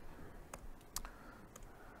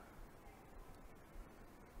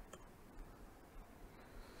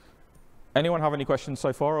 Anyone have any questions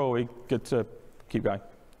so far, or are we good to keep going?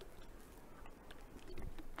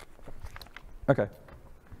 Okay.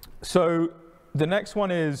 So the next one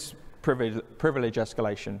is privilege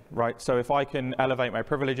escalation, right? So if I can elevate my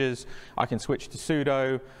privileges, I can switch to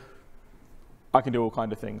sudo, I can do all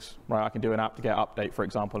kinds of things, right? I can do an apt-get update, for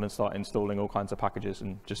example, and start installing all kinds of packages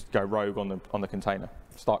and just go rogue on the container,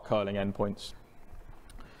 start curling endpoints,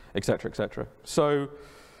 et cetera, et cetera. So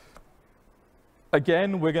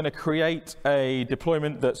again, we're going to create a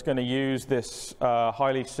deployment that's going to use this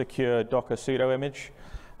highly secure Docker sudo image.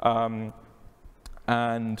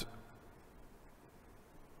 And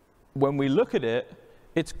when we look at it,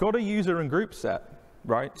 it's got a user and group set,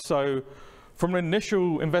 right? So from an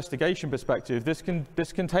initial investigation perspective, this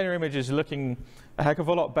container image is looking a heck of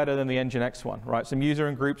a lot better than the Nginx one, right? Some user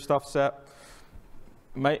and group stuff set.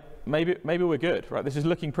 Maybe we're good, right? This is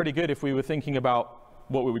looking pretty good if we were thinking about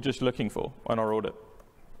what we were just looking for on our audit.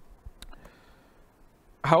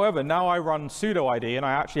 However, now I run sudo ID, and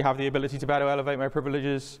I actually have the ability to be able to elevate my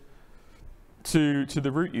privileges to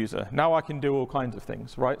the root user. Now I can do all kinds of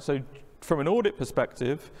things, right? So from an audit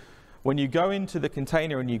perspective, when you go into the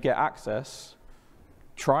container and you get access,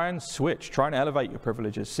 try and switch, try and elevate your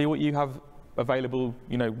privileges, see what you have available,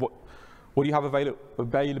 what do you have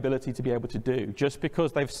availability to be able to do. Just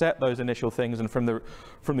because they've set those initial things and from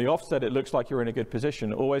the offset it looks like you're in a good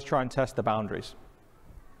position, always try and test the boundaries.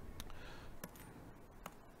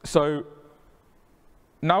 So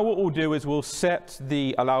now what we'll do is we'll set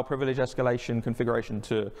the allow privilege escalation configuration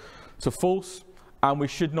to false, and we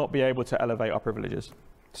should not be able to elevate our privileges.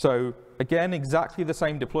 So again, exactly the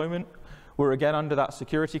same deployment. We're again under that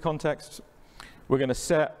security context. We're going to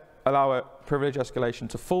set allow privilege escalation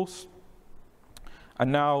to false.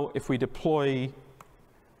 And now if we deploy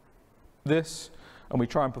this and we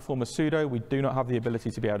try and perform a sudo, we do not have the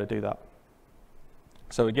ability to be able to do that.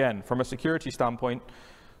 So again, from a security standpoint,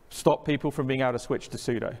 stop people from being able to switch to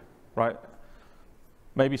sudo, right?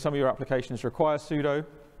 Maybe some of your applications require sudo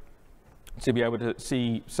to be able to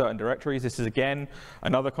see certain directories. This is, again,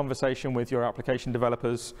 another conversation with your application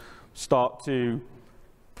developers. Start to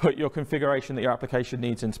put your configuration that your application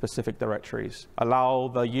needs in specific directories. Allow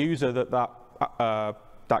the user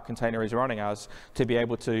that container is running as to be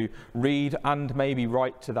able to read and maybe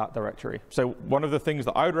write to that directory. So one of the things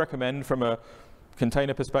that I would recommend from a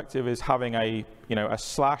container perspective is having a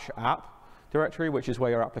 /app directory, which is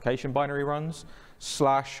where your application binary runs,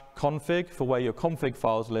 /config for where your config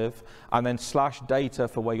files live, and then /data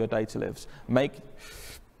for where your data lives.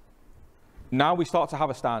 Now we start to have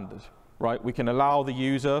a standard, right? We can allow the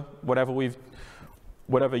user, whatever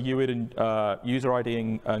UID and user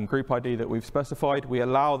ID and group ID that we've specified, we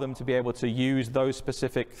allow them to be able to use those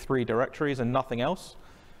specific 3 directories and nothing else.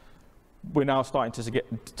 We're now starting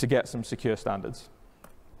to get some secure standards.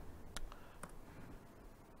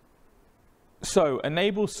 So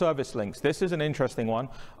enable service links. This is an interesting one.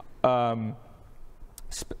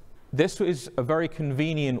 This is a very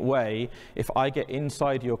convenient way, if I get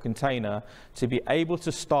inside your container, to be able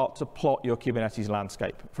to start to plot your Kubernetes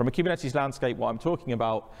landscape. From a Kubernetes landscape, what I'm talking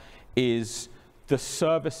about is the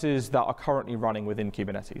services that are currently running within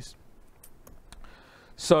Kubernetes.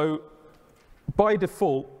 So by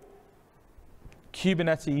default,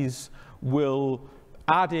 Kubernetes will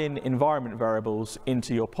add in environment variables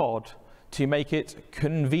into your pod to make it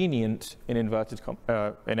convenient, in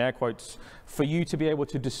in air quotes, for you to be able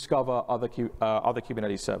to discover other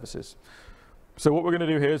Kubernetes services. So what we're going to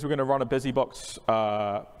do here is we're going to run a busybox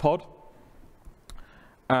pod.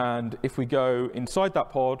 And if we go inside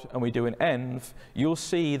that pod and we do an env, you'll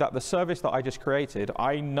see that the service that I just created,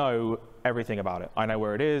 I know everything about it. I know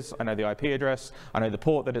where it is, I know the IP address, I know the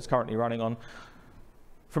port that it's currently running on.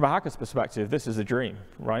 From a hacker's perspective, this is a dream,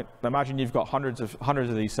 right? Imagine you've got hundreds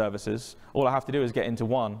of these services. All I have to do is get into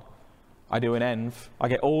one. I do an env. I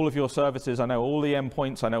get all of your services. I know all the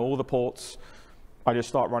endpoints. I know all the ports. I just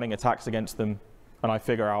start running attacks against them, and I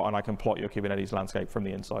figure out and I can plot your Kubernetes landscape from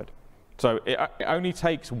the inside. So it only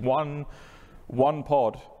takes one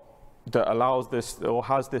pod that allows this or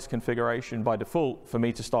has this configuration by default for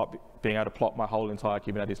me to start being able to plot my whole entire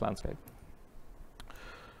Kubernetes landscape.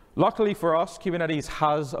 Luckily for us, Kubernetes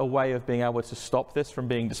has a way of being able to stop this from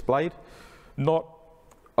being displayed, not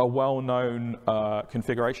a well-known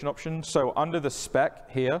configuration option. So under the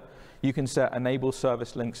spec here, you can set enable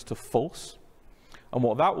service links to false. And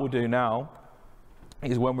what that will do now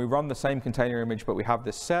is when we run the same container image, but we have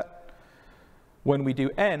this set, when we do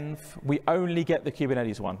env, we only get the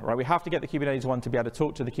Kubernetes one, right? We have to get the Kubernetes one to be able to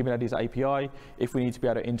talk to the Kubernetes API if we need to be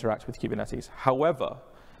able to interact with Kubernetes. However,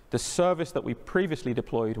 the service that we previously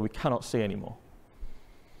deployed, we cannot see anymore.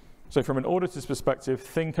 So from an auditor's perspective,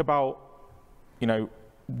 think about,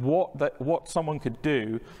 what someone could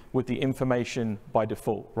do with the information by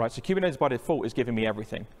default, right? So Kubernetes by default is giving me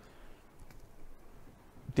everything.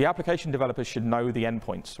 The application developers should know the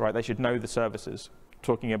endpoints, right? They should know the services.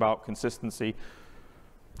 Talking about consistency,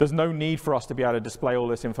 there's no need for us to be able to display all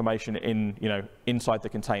this information inside the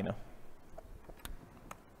container.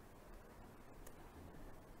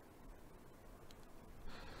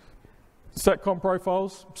 Seccomp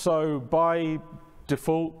profiles. So by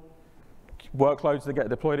default, workloads that get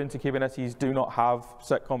deployed into Kubernetes do not have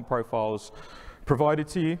seccomp profiles provided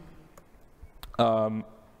to you.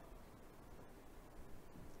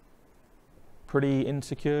 Pretty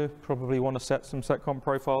insecure, probably want to set some seccomp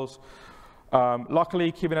profiles.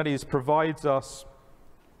 Luckily, Kubernetes provides us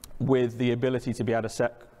with the ability to be able to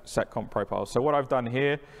set seccomp profiles. So what I've done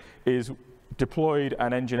here is deployed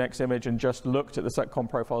an Nginx image and just looked at the seccomp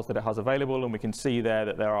profiles that it has available, and we can see there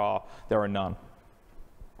that there are none.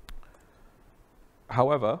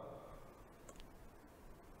 However,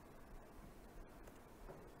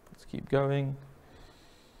 let's keep going.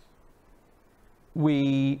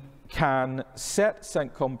 We can set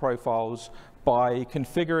seccomp profiles by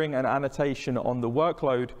configuring an annotation on the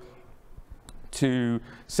workload to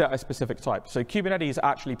set a specific type. So Kubernetes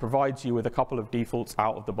actually provides you with a couple of defaults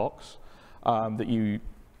out of the box that you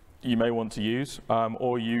may want to use,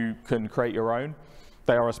 or you can create your own.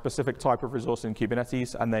 They are a specific type of resource in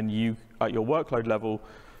Kubernetes, and then you, at your workload level,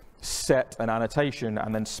 set an annotation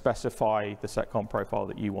and then specify the seccomp profile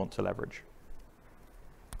that you want to leverage.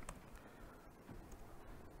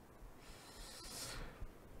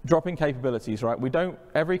 Dropping capabilities, right?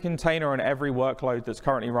 Every container and every workload that's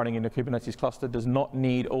currently running in a Kubernetes cluster does not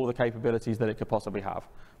need all the capabilities that it could possibly have,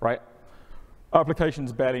 right?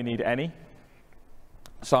 Applications barely need any.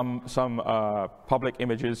 Some public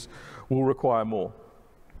images will require more.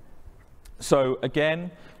 So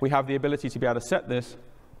again, we have the ability to be able to set this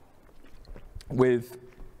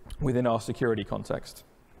within our security context.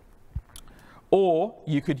 Or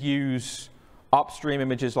you could use upstream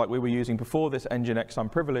images like we were using before, this Nginx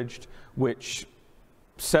unprivileged, which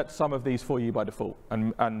sets some of these for you by default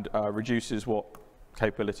and reduces what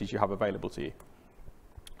capabilities you have available to you.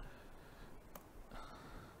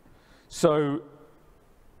 So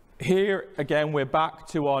here, again, we're back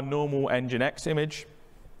to our normal Nginx image,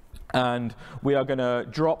 and we are going to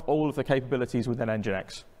drop all of the capabilities within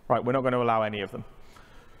Nginx. Right, we're not going to allow any of them.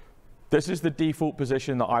 This is the default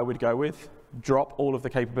position that I would go with. Drop all of the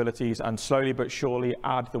capabilities and slowly but surely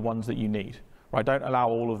add the ones that you need. Right, don't allow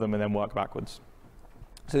all of them and then work backwards.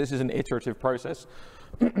 So this is an iterative process,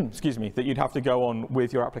 excuse me, that you'd have to go on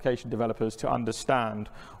with your application developers to understand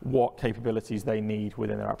what capabilities they need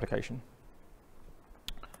within their application.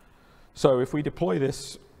 So if we deploy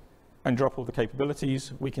this and drop all the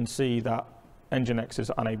capabilities, we can see that Nginx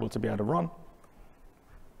is unable to be able to run.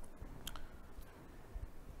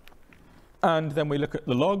 And then we look at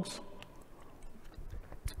the logs.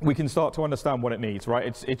 We can start to understand what it needs,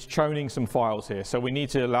 right? It's choning some files here, so we need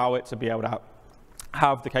to allow it to be able to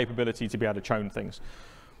have the capability to be able to chone things.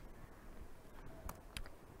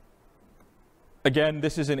 Again,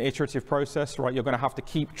 this is an iterative process, right? You're going to have to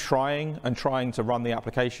keep trying to run the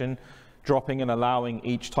application, dropping and allowing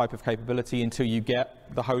each type of capability until you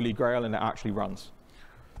get the holy grail and it actually runs.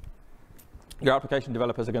 Your application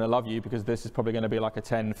developers are going to love you because this is probably going to be like a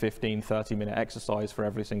 10, 15, 30-minute exercise for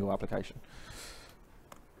every single application.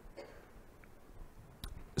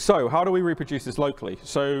 So how do we reproduce this locally?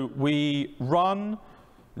 So we run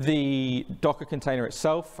the Docker container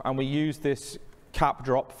itself, and we use this cap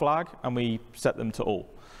drop flag, and we set them to all.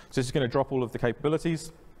 So this is going to drop all of the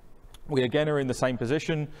capabilities. We again are in the same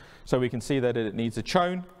position, so we can see that it needs a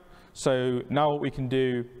chone. So now what we can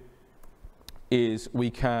do is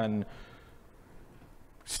we can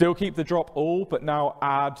still keep the drop all, but now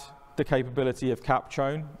add the capability of cap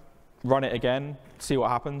chone, run it again, see what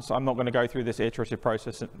happens. I'm not going to go through this iterative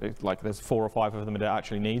process, like there's 4 or 5 of them that it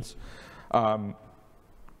actually needs. And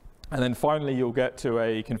then finally, you'll get to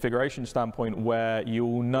a configuration standpoint where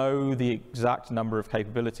you'll know the exact number of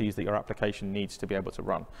capabilities that your application needs to be able to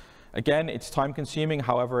run. Again, it's time consuming.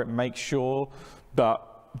 However, it makes sure that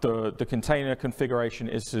the container configuration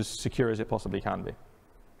is as secure as it possibly can be.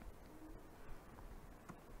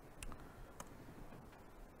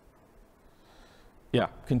 Yeah,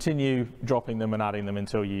 continue dropping them and adding them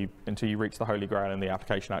until you reach the holy grail and the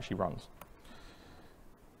application actually runs.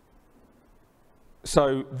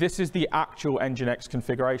 So this is the actual Nginx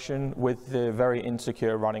configuration with the very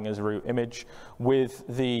insecure running as root image with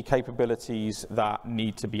the capabilities that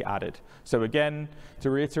need to be added. So again,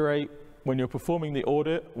 to reiterate, when you're performing the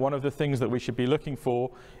audit, one of the things that we should be looking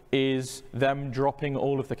for is them dropping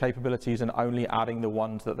all of the capabilities and only adding the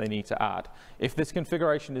ones that they need to add. If this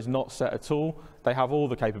configuration is not set at all, they have all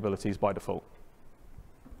the capabilities by default.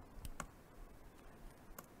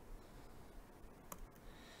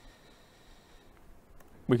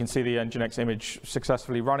 We can see the Nginx image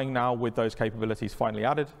successfully running now with those capabilities finally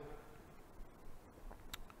added.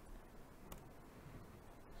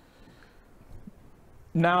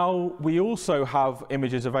 Now, we also have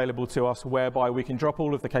images available to us whereby we can drop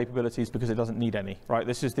all of the capabilities because it doesn't need any, right?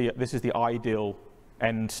 This is the ideal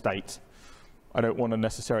end state. I don't want to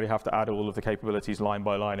necessarily have to add all of the capabilities line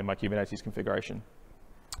by line in my Kubernetes configuration.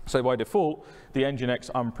 So by default, the Nginx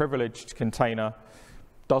unprivileged container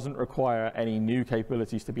doesn't require any new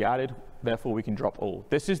capabilities to be added, therefore we can drop all.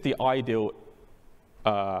 This is the ideal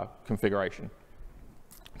configuration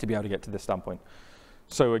to be able to get to this standpoint.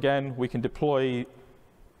 So again, we can deploy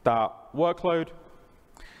that workload,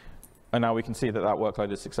 and now we can see that that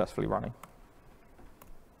workload is successfully running.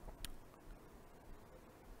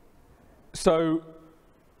 So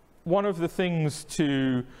one of the things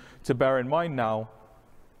to bear in mind now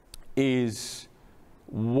is,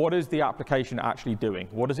 what is the application actually doing?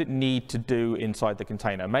 What does it need to do inside the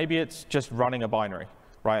container? Maybe it's just running a binary,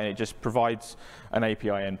 right? And it just provides an API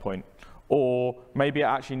endpoint. Or maybe it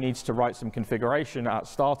actually needs to write some configuration at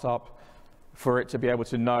startup for it to be able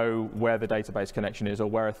to know where the database connection is or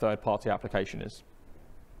where a third-party application is.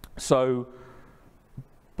 So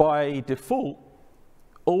by default,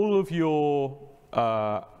 all of your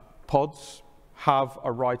pods have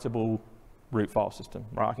a writable root file system,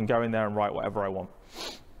 right? I can go in there and write whatever I want.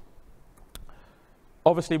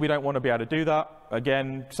 Obviously, we don't want to be able to do that.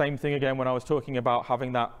 Again, same thing again when I was talking about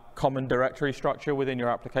having that common directory structure within your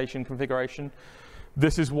application configuration.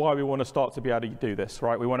 This is why we want to start to be able to do this,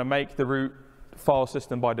 right? We want to make the root file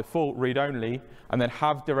system by default read-only and then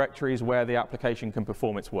have directories where the application can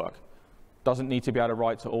perform its work. doesn't need to be able to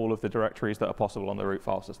write to all of the directories that are possible on the root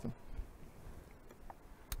file system.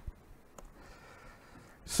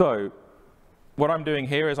 So what I'm doing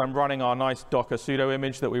here is I'm running our nice Docker sudo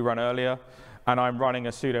image that we ran earlier, and I'm running a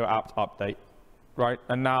sudo apt update, right?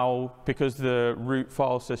 And now, because the root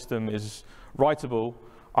file system is writable,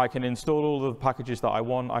 I can install all the packages that I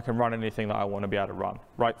want. I can run anything that I want to be able to run,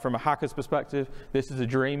 right? From a hacker's perspective, this is a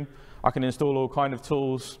dream. I can install all kind of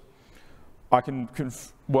tools. I can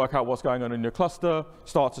work out what's going on in your cluster,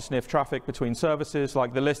 start to sniff traffic between services.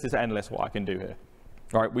 Like, the list is endless what I can do here,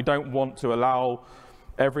 right? We don't want to allow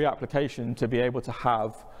every application to be able to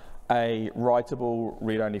have a writable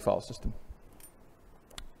read-only file system.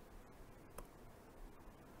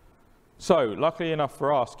 So luckily enough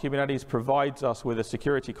for us, Kubernetes provides us with a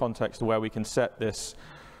security context where we can set this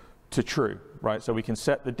to true, right? So we can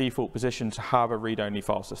set the default position to have a read-only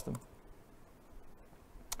file system.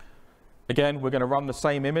 Again, we're going to run the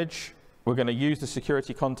same image. We're going to use the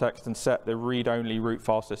security context and set the read-only root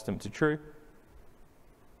file system to true.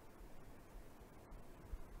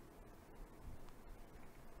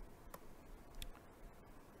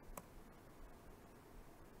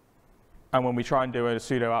 And when we try and do a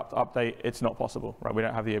sudo apt update, it's not possible, right? We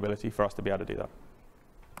don't have the ability for us to be able to do that.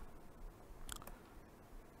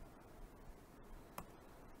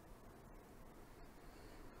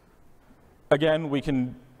 Again, we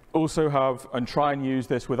can also have and try and use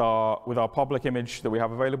this with our public image that we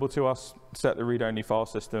have available to us. Set the read-only file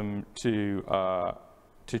system to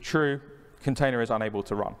true. Container is unable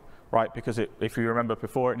to run, right? Because if you remember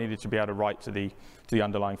before, it needed to be able to write to the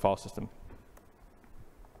underlying file system.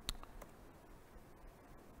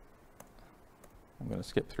 I'm going to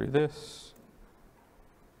skip through this.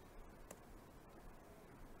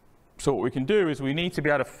 So what we can do is we need to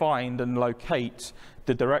be able to find and locate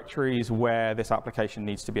the directories where this application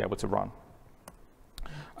needs to be able to run.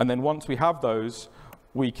 And then once we have those,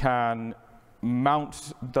 we can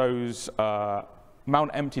mount those,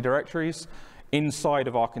 mount empty directories inside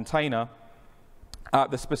of our container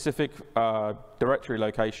at the specific directory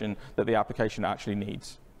location that the application actually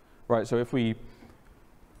needs, right? So if we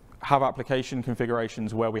have application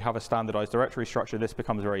configurations where we have a standardized directory structure, this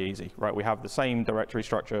becomes very easy, right? We have the same directory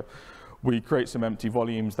structure. We create some empty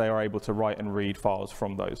volumes. They are able to write and read files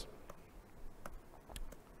from those.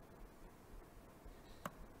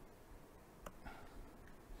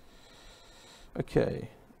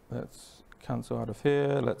 Okay, let's cancel out of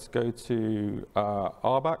here. Let's go to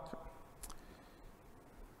RBAC.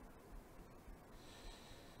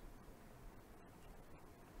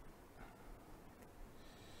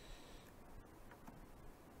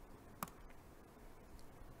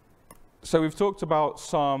 So we've talked about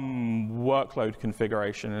some workload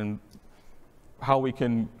configuration and how we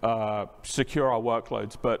can secure our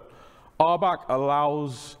workloads, but RBAC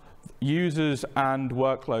allows users and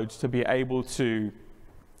workloads to be able to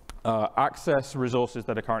access resources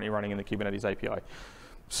that are currently running in the Kubernetes API.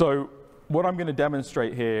 So what I'm going to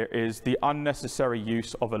demonstrate here is the unnecessary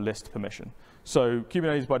use of a list permission. So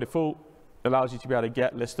Kubernetes by default allows you to be able to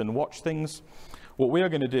get, list, and watch things. What we are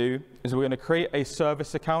going to do is we're going to create a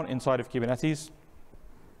service account inside of Kubernetes.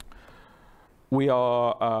 We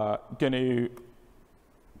are going to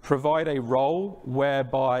provide a role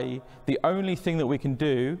whereby the only thing that we can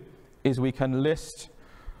do is we can list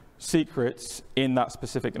secrets in that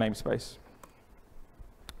specific namespace.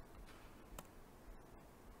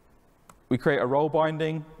 We create a role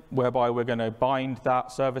binding whereby we're going to bind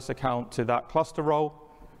that service account to that cluster role.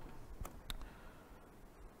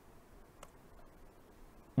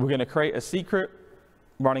 We're going to create a secret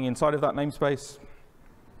running inside of that namespace.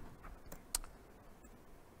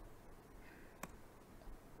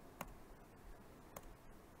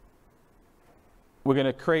 We're going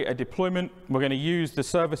to create a deployment. We're going to use the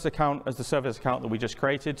service account as the service account that we just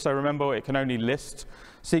created. So remember, it can only list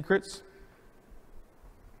secrets.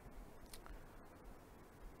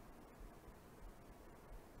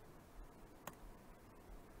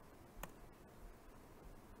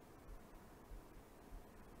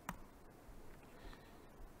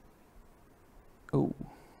 Oh.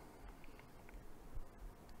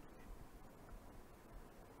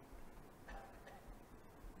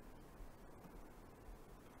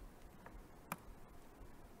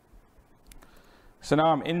 So now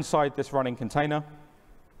I'm inside this running container.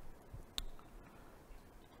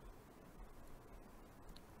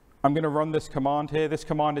 I'm going to run this command here. This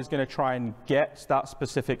command is going to try and get that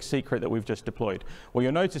specific secret that we've just deployed. What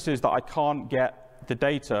you'll notice is that I can't get the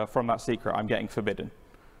data from that secret. I'm getting forbidden.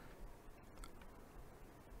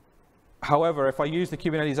 However, if I use the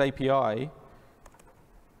Kubernetes API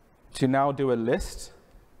to now do a list,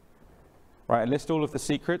 right, and list all of the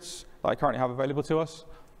secrets, that I currently have available to us,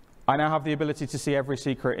 I now have the ability to see every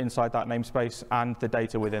secret inside that namespace and the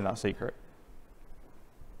data within that secret.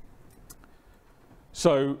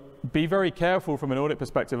 So be very careful from an audit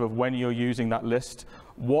perspective of when you're using that list.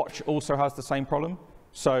 Watch also has the same problem.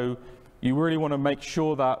 So you really want to make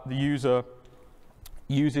sure that the user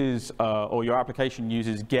uses, or your application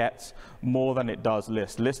uses get more than it does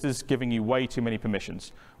list. List is giving you way too many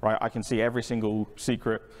permissions, right? I can see every single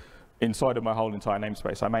secret inside of my whole entire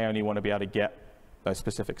namespace. I may only want to be able to get a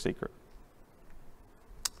specific secret.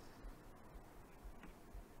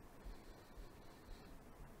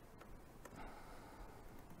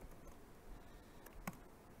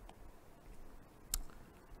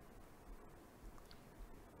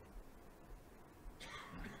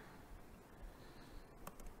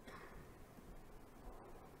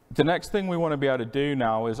 The next thing we want to be able to do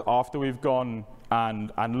now is, after we've gone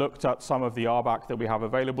and looked at some of the RBAC that we have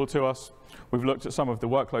available to us, we've looked at some of the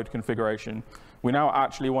workload configuration, we now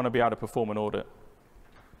actually want to be able to perform an audit.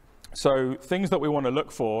 So things that we want to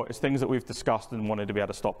look for is things that we've discussed and wanted to be able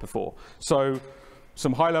to stop before. So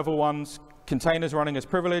some high-level ones: containers running as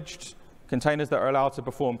privileged, containers that are allowed to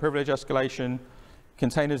perform privilege escalation,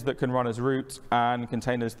 containers that can run as root, and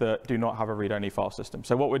containers that do not have a read-only file system.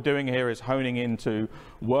 So what we're doing here is honing into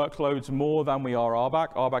workloads more than we are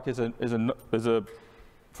RBAC. RBAC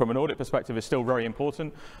from an audit perspective, is still very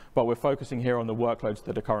important, but we're focusing here on the workloads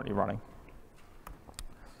that are currently running.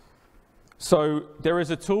 So there is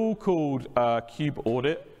a tool called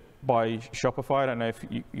KubeAudit by Shopify. I don't know if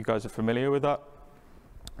you guys are familiar with that.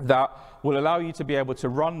 That will allow you to be able to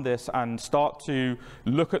run this and start to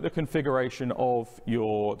look at the configuration of the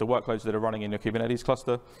workloads that are running in your Kubernetes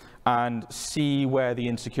cluster and see where the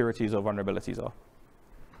insecurities or vulnerabilities are.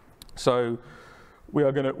 So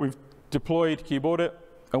we've deployed KubeAudit,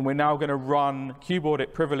 and we're now going to run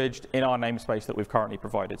KubeAudit privileged in our namespace that we've currently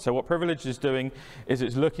provided. So what privileged is doing is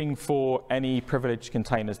it's looking for any privileged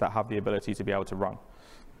containers that have the ability to be able to run.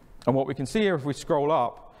 And what we can see here, if we scroll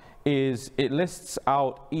up, is it lists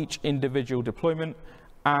out each individual deployment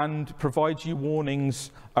and provides you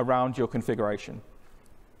warnings around your configuration.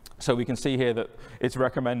 So we can see here that it's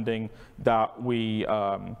recommending that we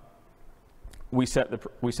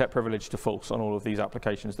set privilege to false on all of these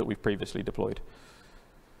applications that we've previously deployed.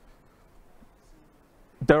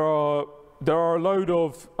 There are a load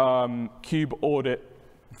of KubeAudit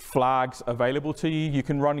flags available to you. You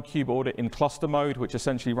can run KubeAudit in cluster mode, which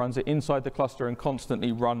essentially runs it inside the cluster and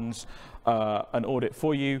constantly runs an audit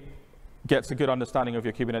for you, gets a good understanding of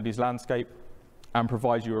your Kubernetes landscape, and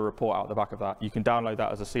provides you a report out the back of that. You can download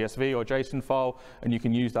that as a CSV or JSON file, and you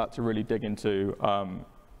can use that to really dig into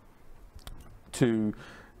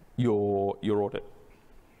your audit.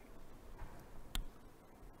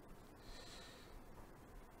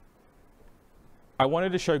 I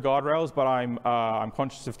wanted to show guardrails, but I'm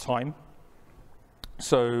conscious of time.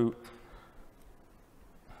 So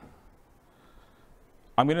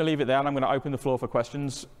I'm going to leave it there, and I'm going to open the floor for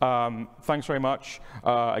questions. Thanks very much.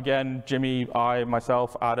 Again, Jimmy,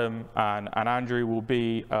 myself, Adam, and Andrew will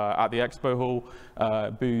be at the expo hall,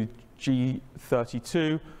 booth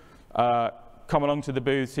G32. Come along to the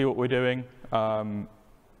booth, see what we're doing.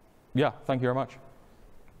 Yeah, thank you very much.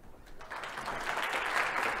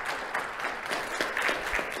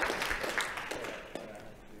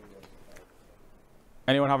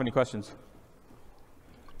 Anyone have any questions? A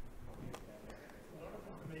lot of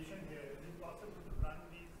information here. Is it possible to run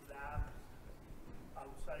these labs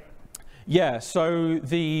outside? Yeah, so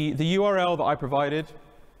the URL that I provided,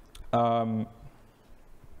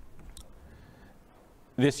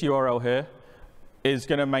 this URL here, is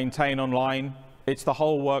going to maintain online. It's the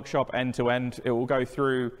whole workshop end to end. It will go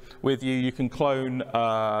through with you. You can clone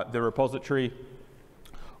the repository.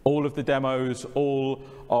 All of the demos, all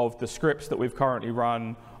of the scripts that we've currently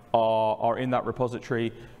run are in that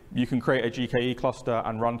repository. You can create a GKE cluster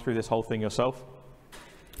and run through this whole thing yourself.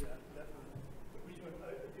 Yeah, that one. Which one?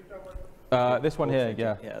 Do you talk about? This one here,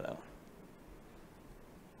 yeah. Yeah, that one.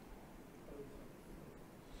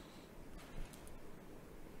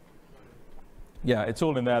 Yeah, it's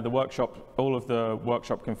all in there. The workshop, all of the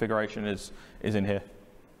workshop configuration is in here.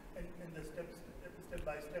 And the step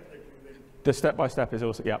by step that you will. The step-by-step is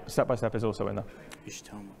also, yeah, step-by-step is also in there. You should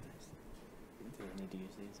tell them what this. Do they need to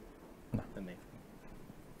use these? No. Then they-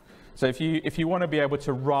 So if you want to be able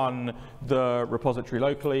to run the repository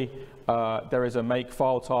locally, there is a make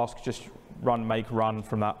file task. Just run make run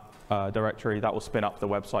from that directory. That will spin up the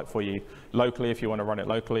website for you locally if you want to run it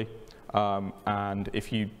locally. And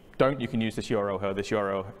if you don't, you can use this URL here. This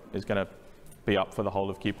URL is going to be up for the whole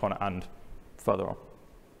of KubeCon and further on.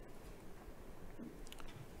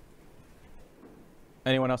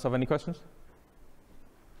 Anyone else have any questions?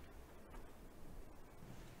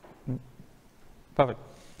 Perfect.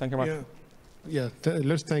 Thank you very much. Yeah,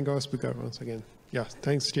 let's thank our speaker once again. Yeah,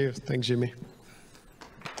 thanks, Steve. Thanks, Jimmy.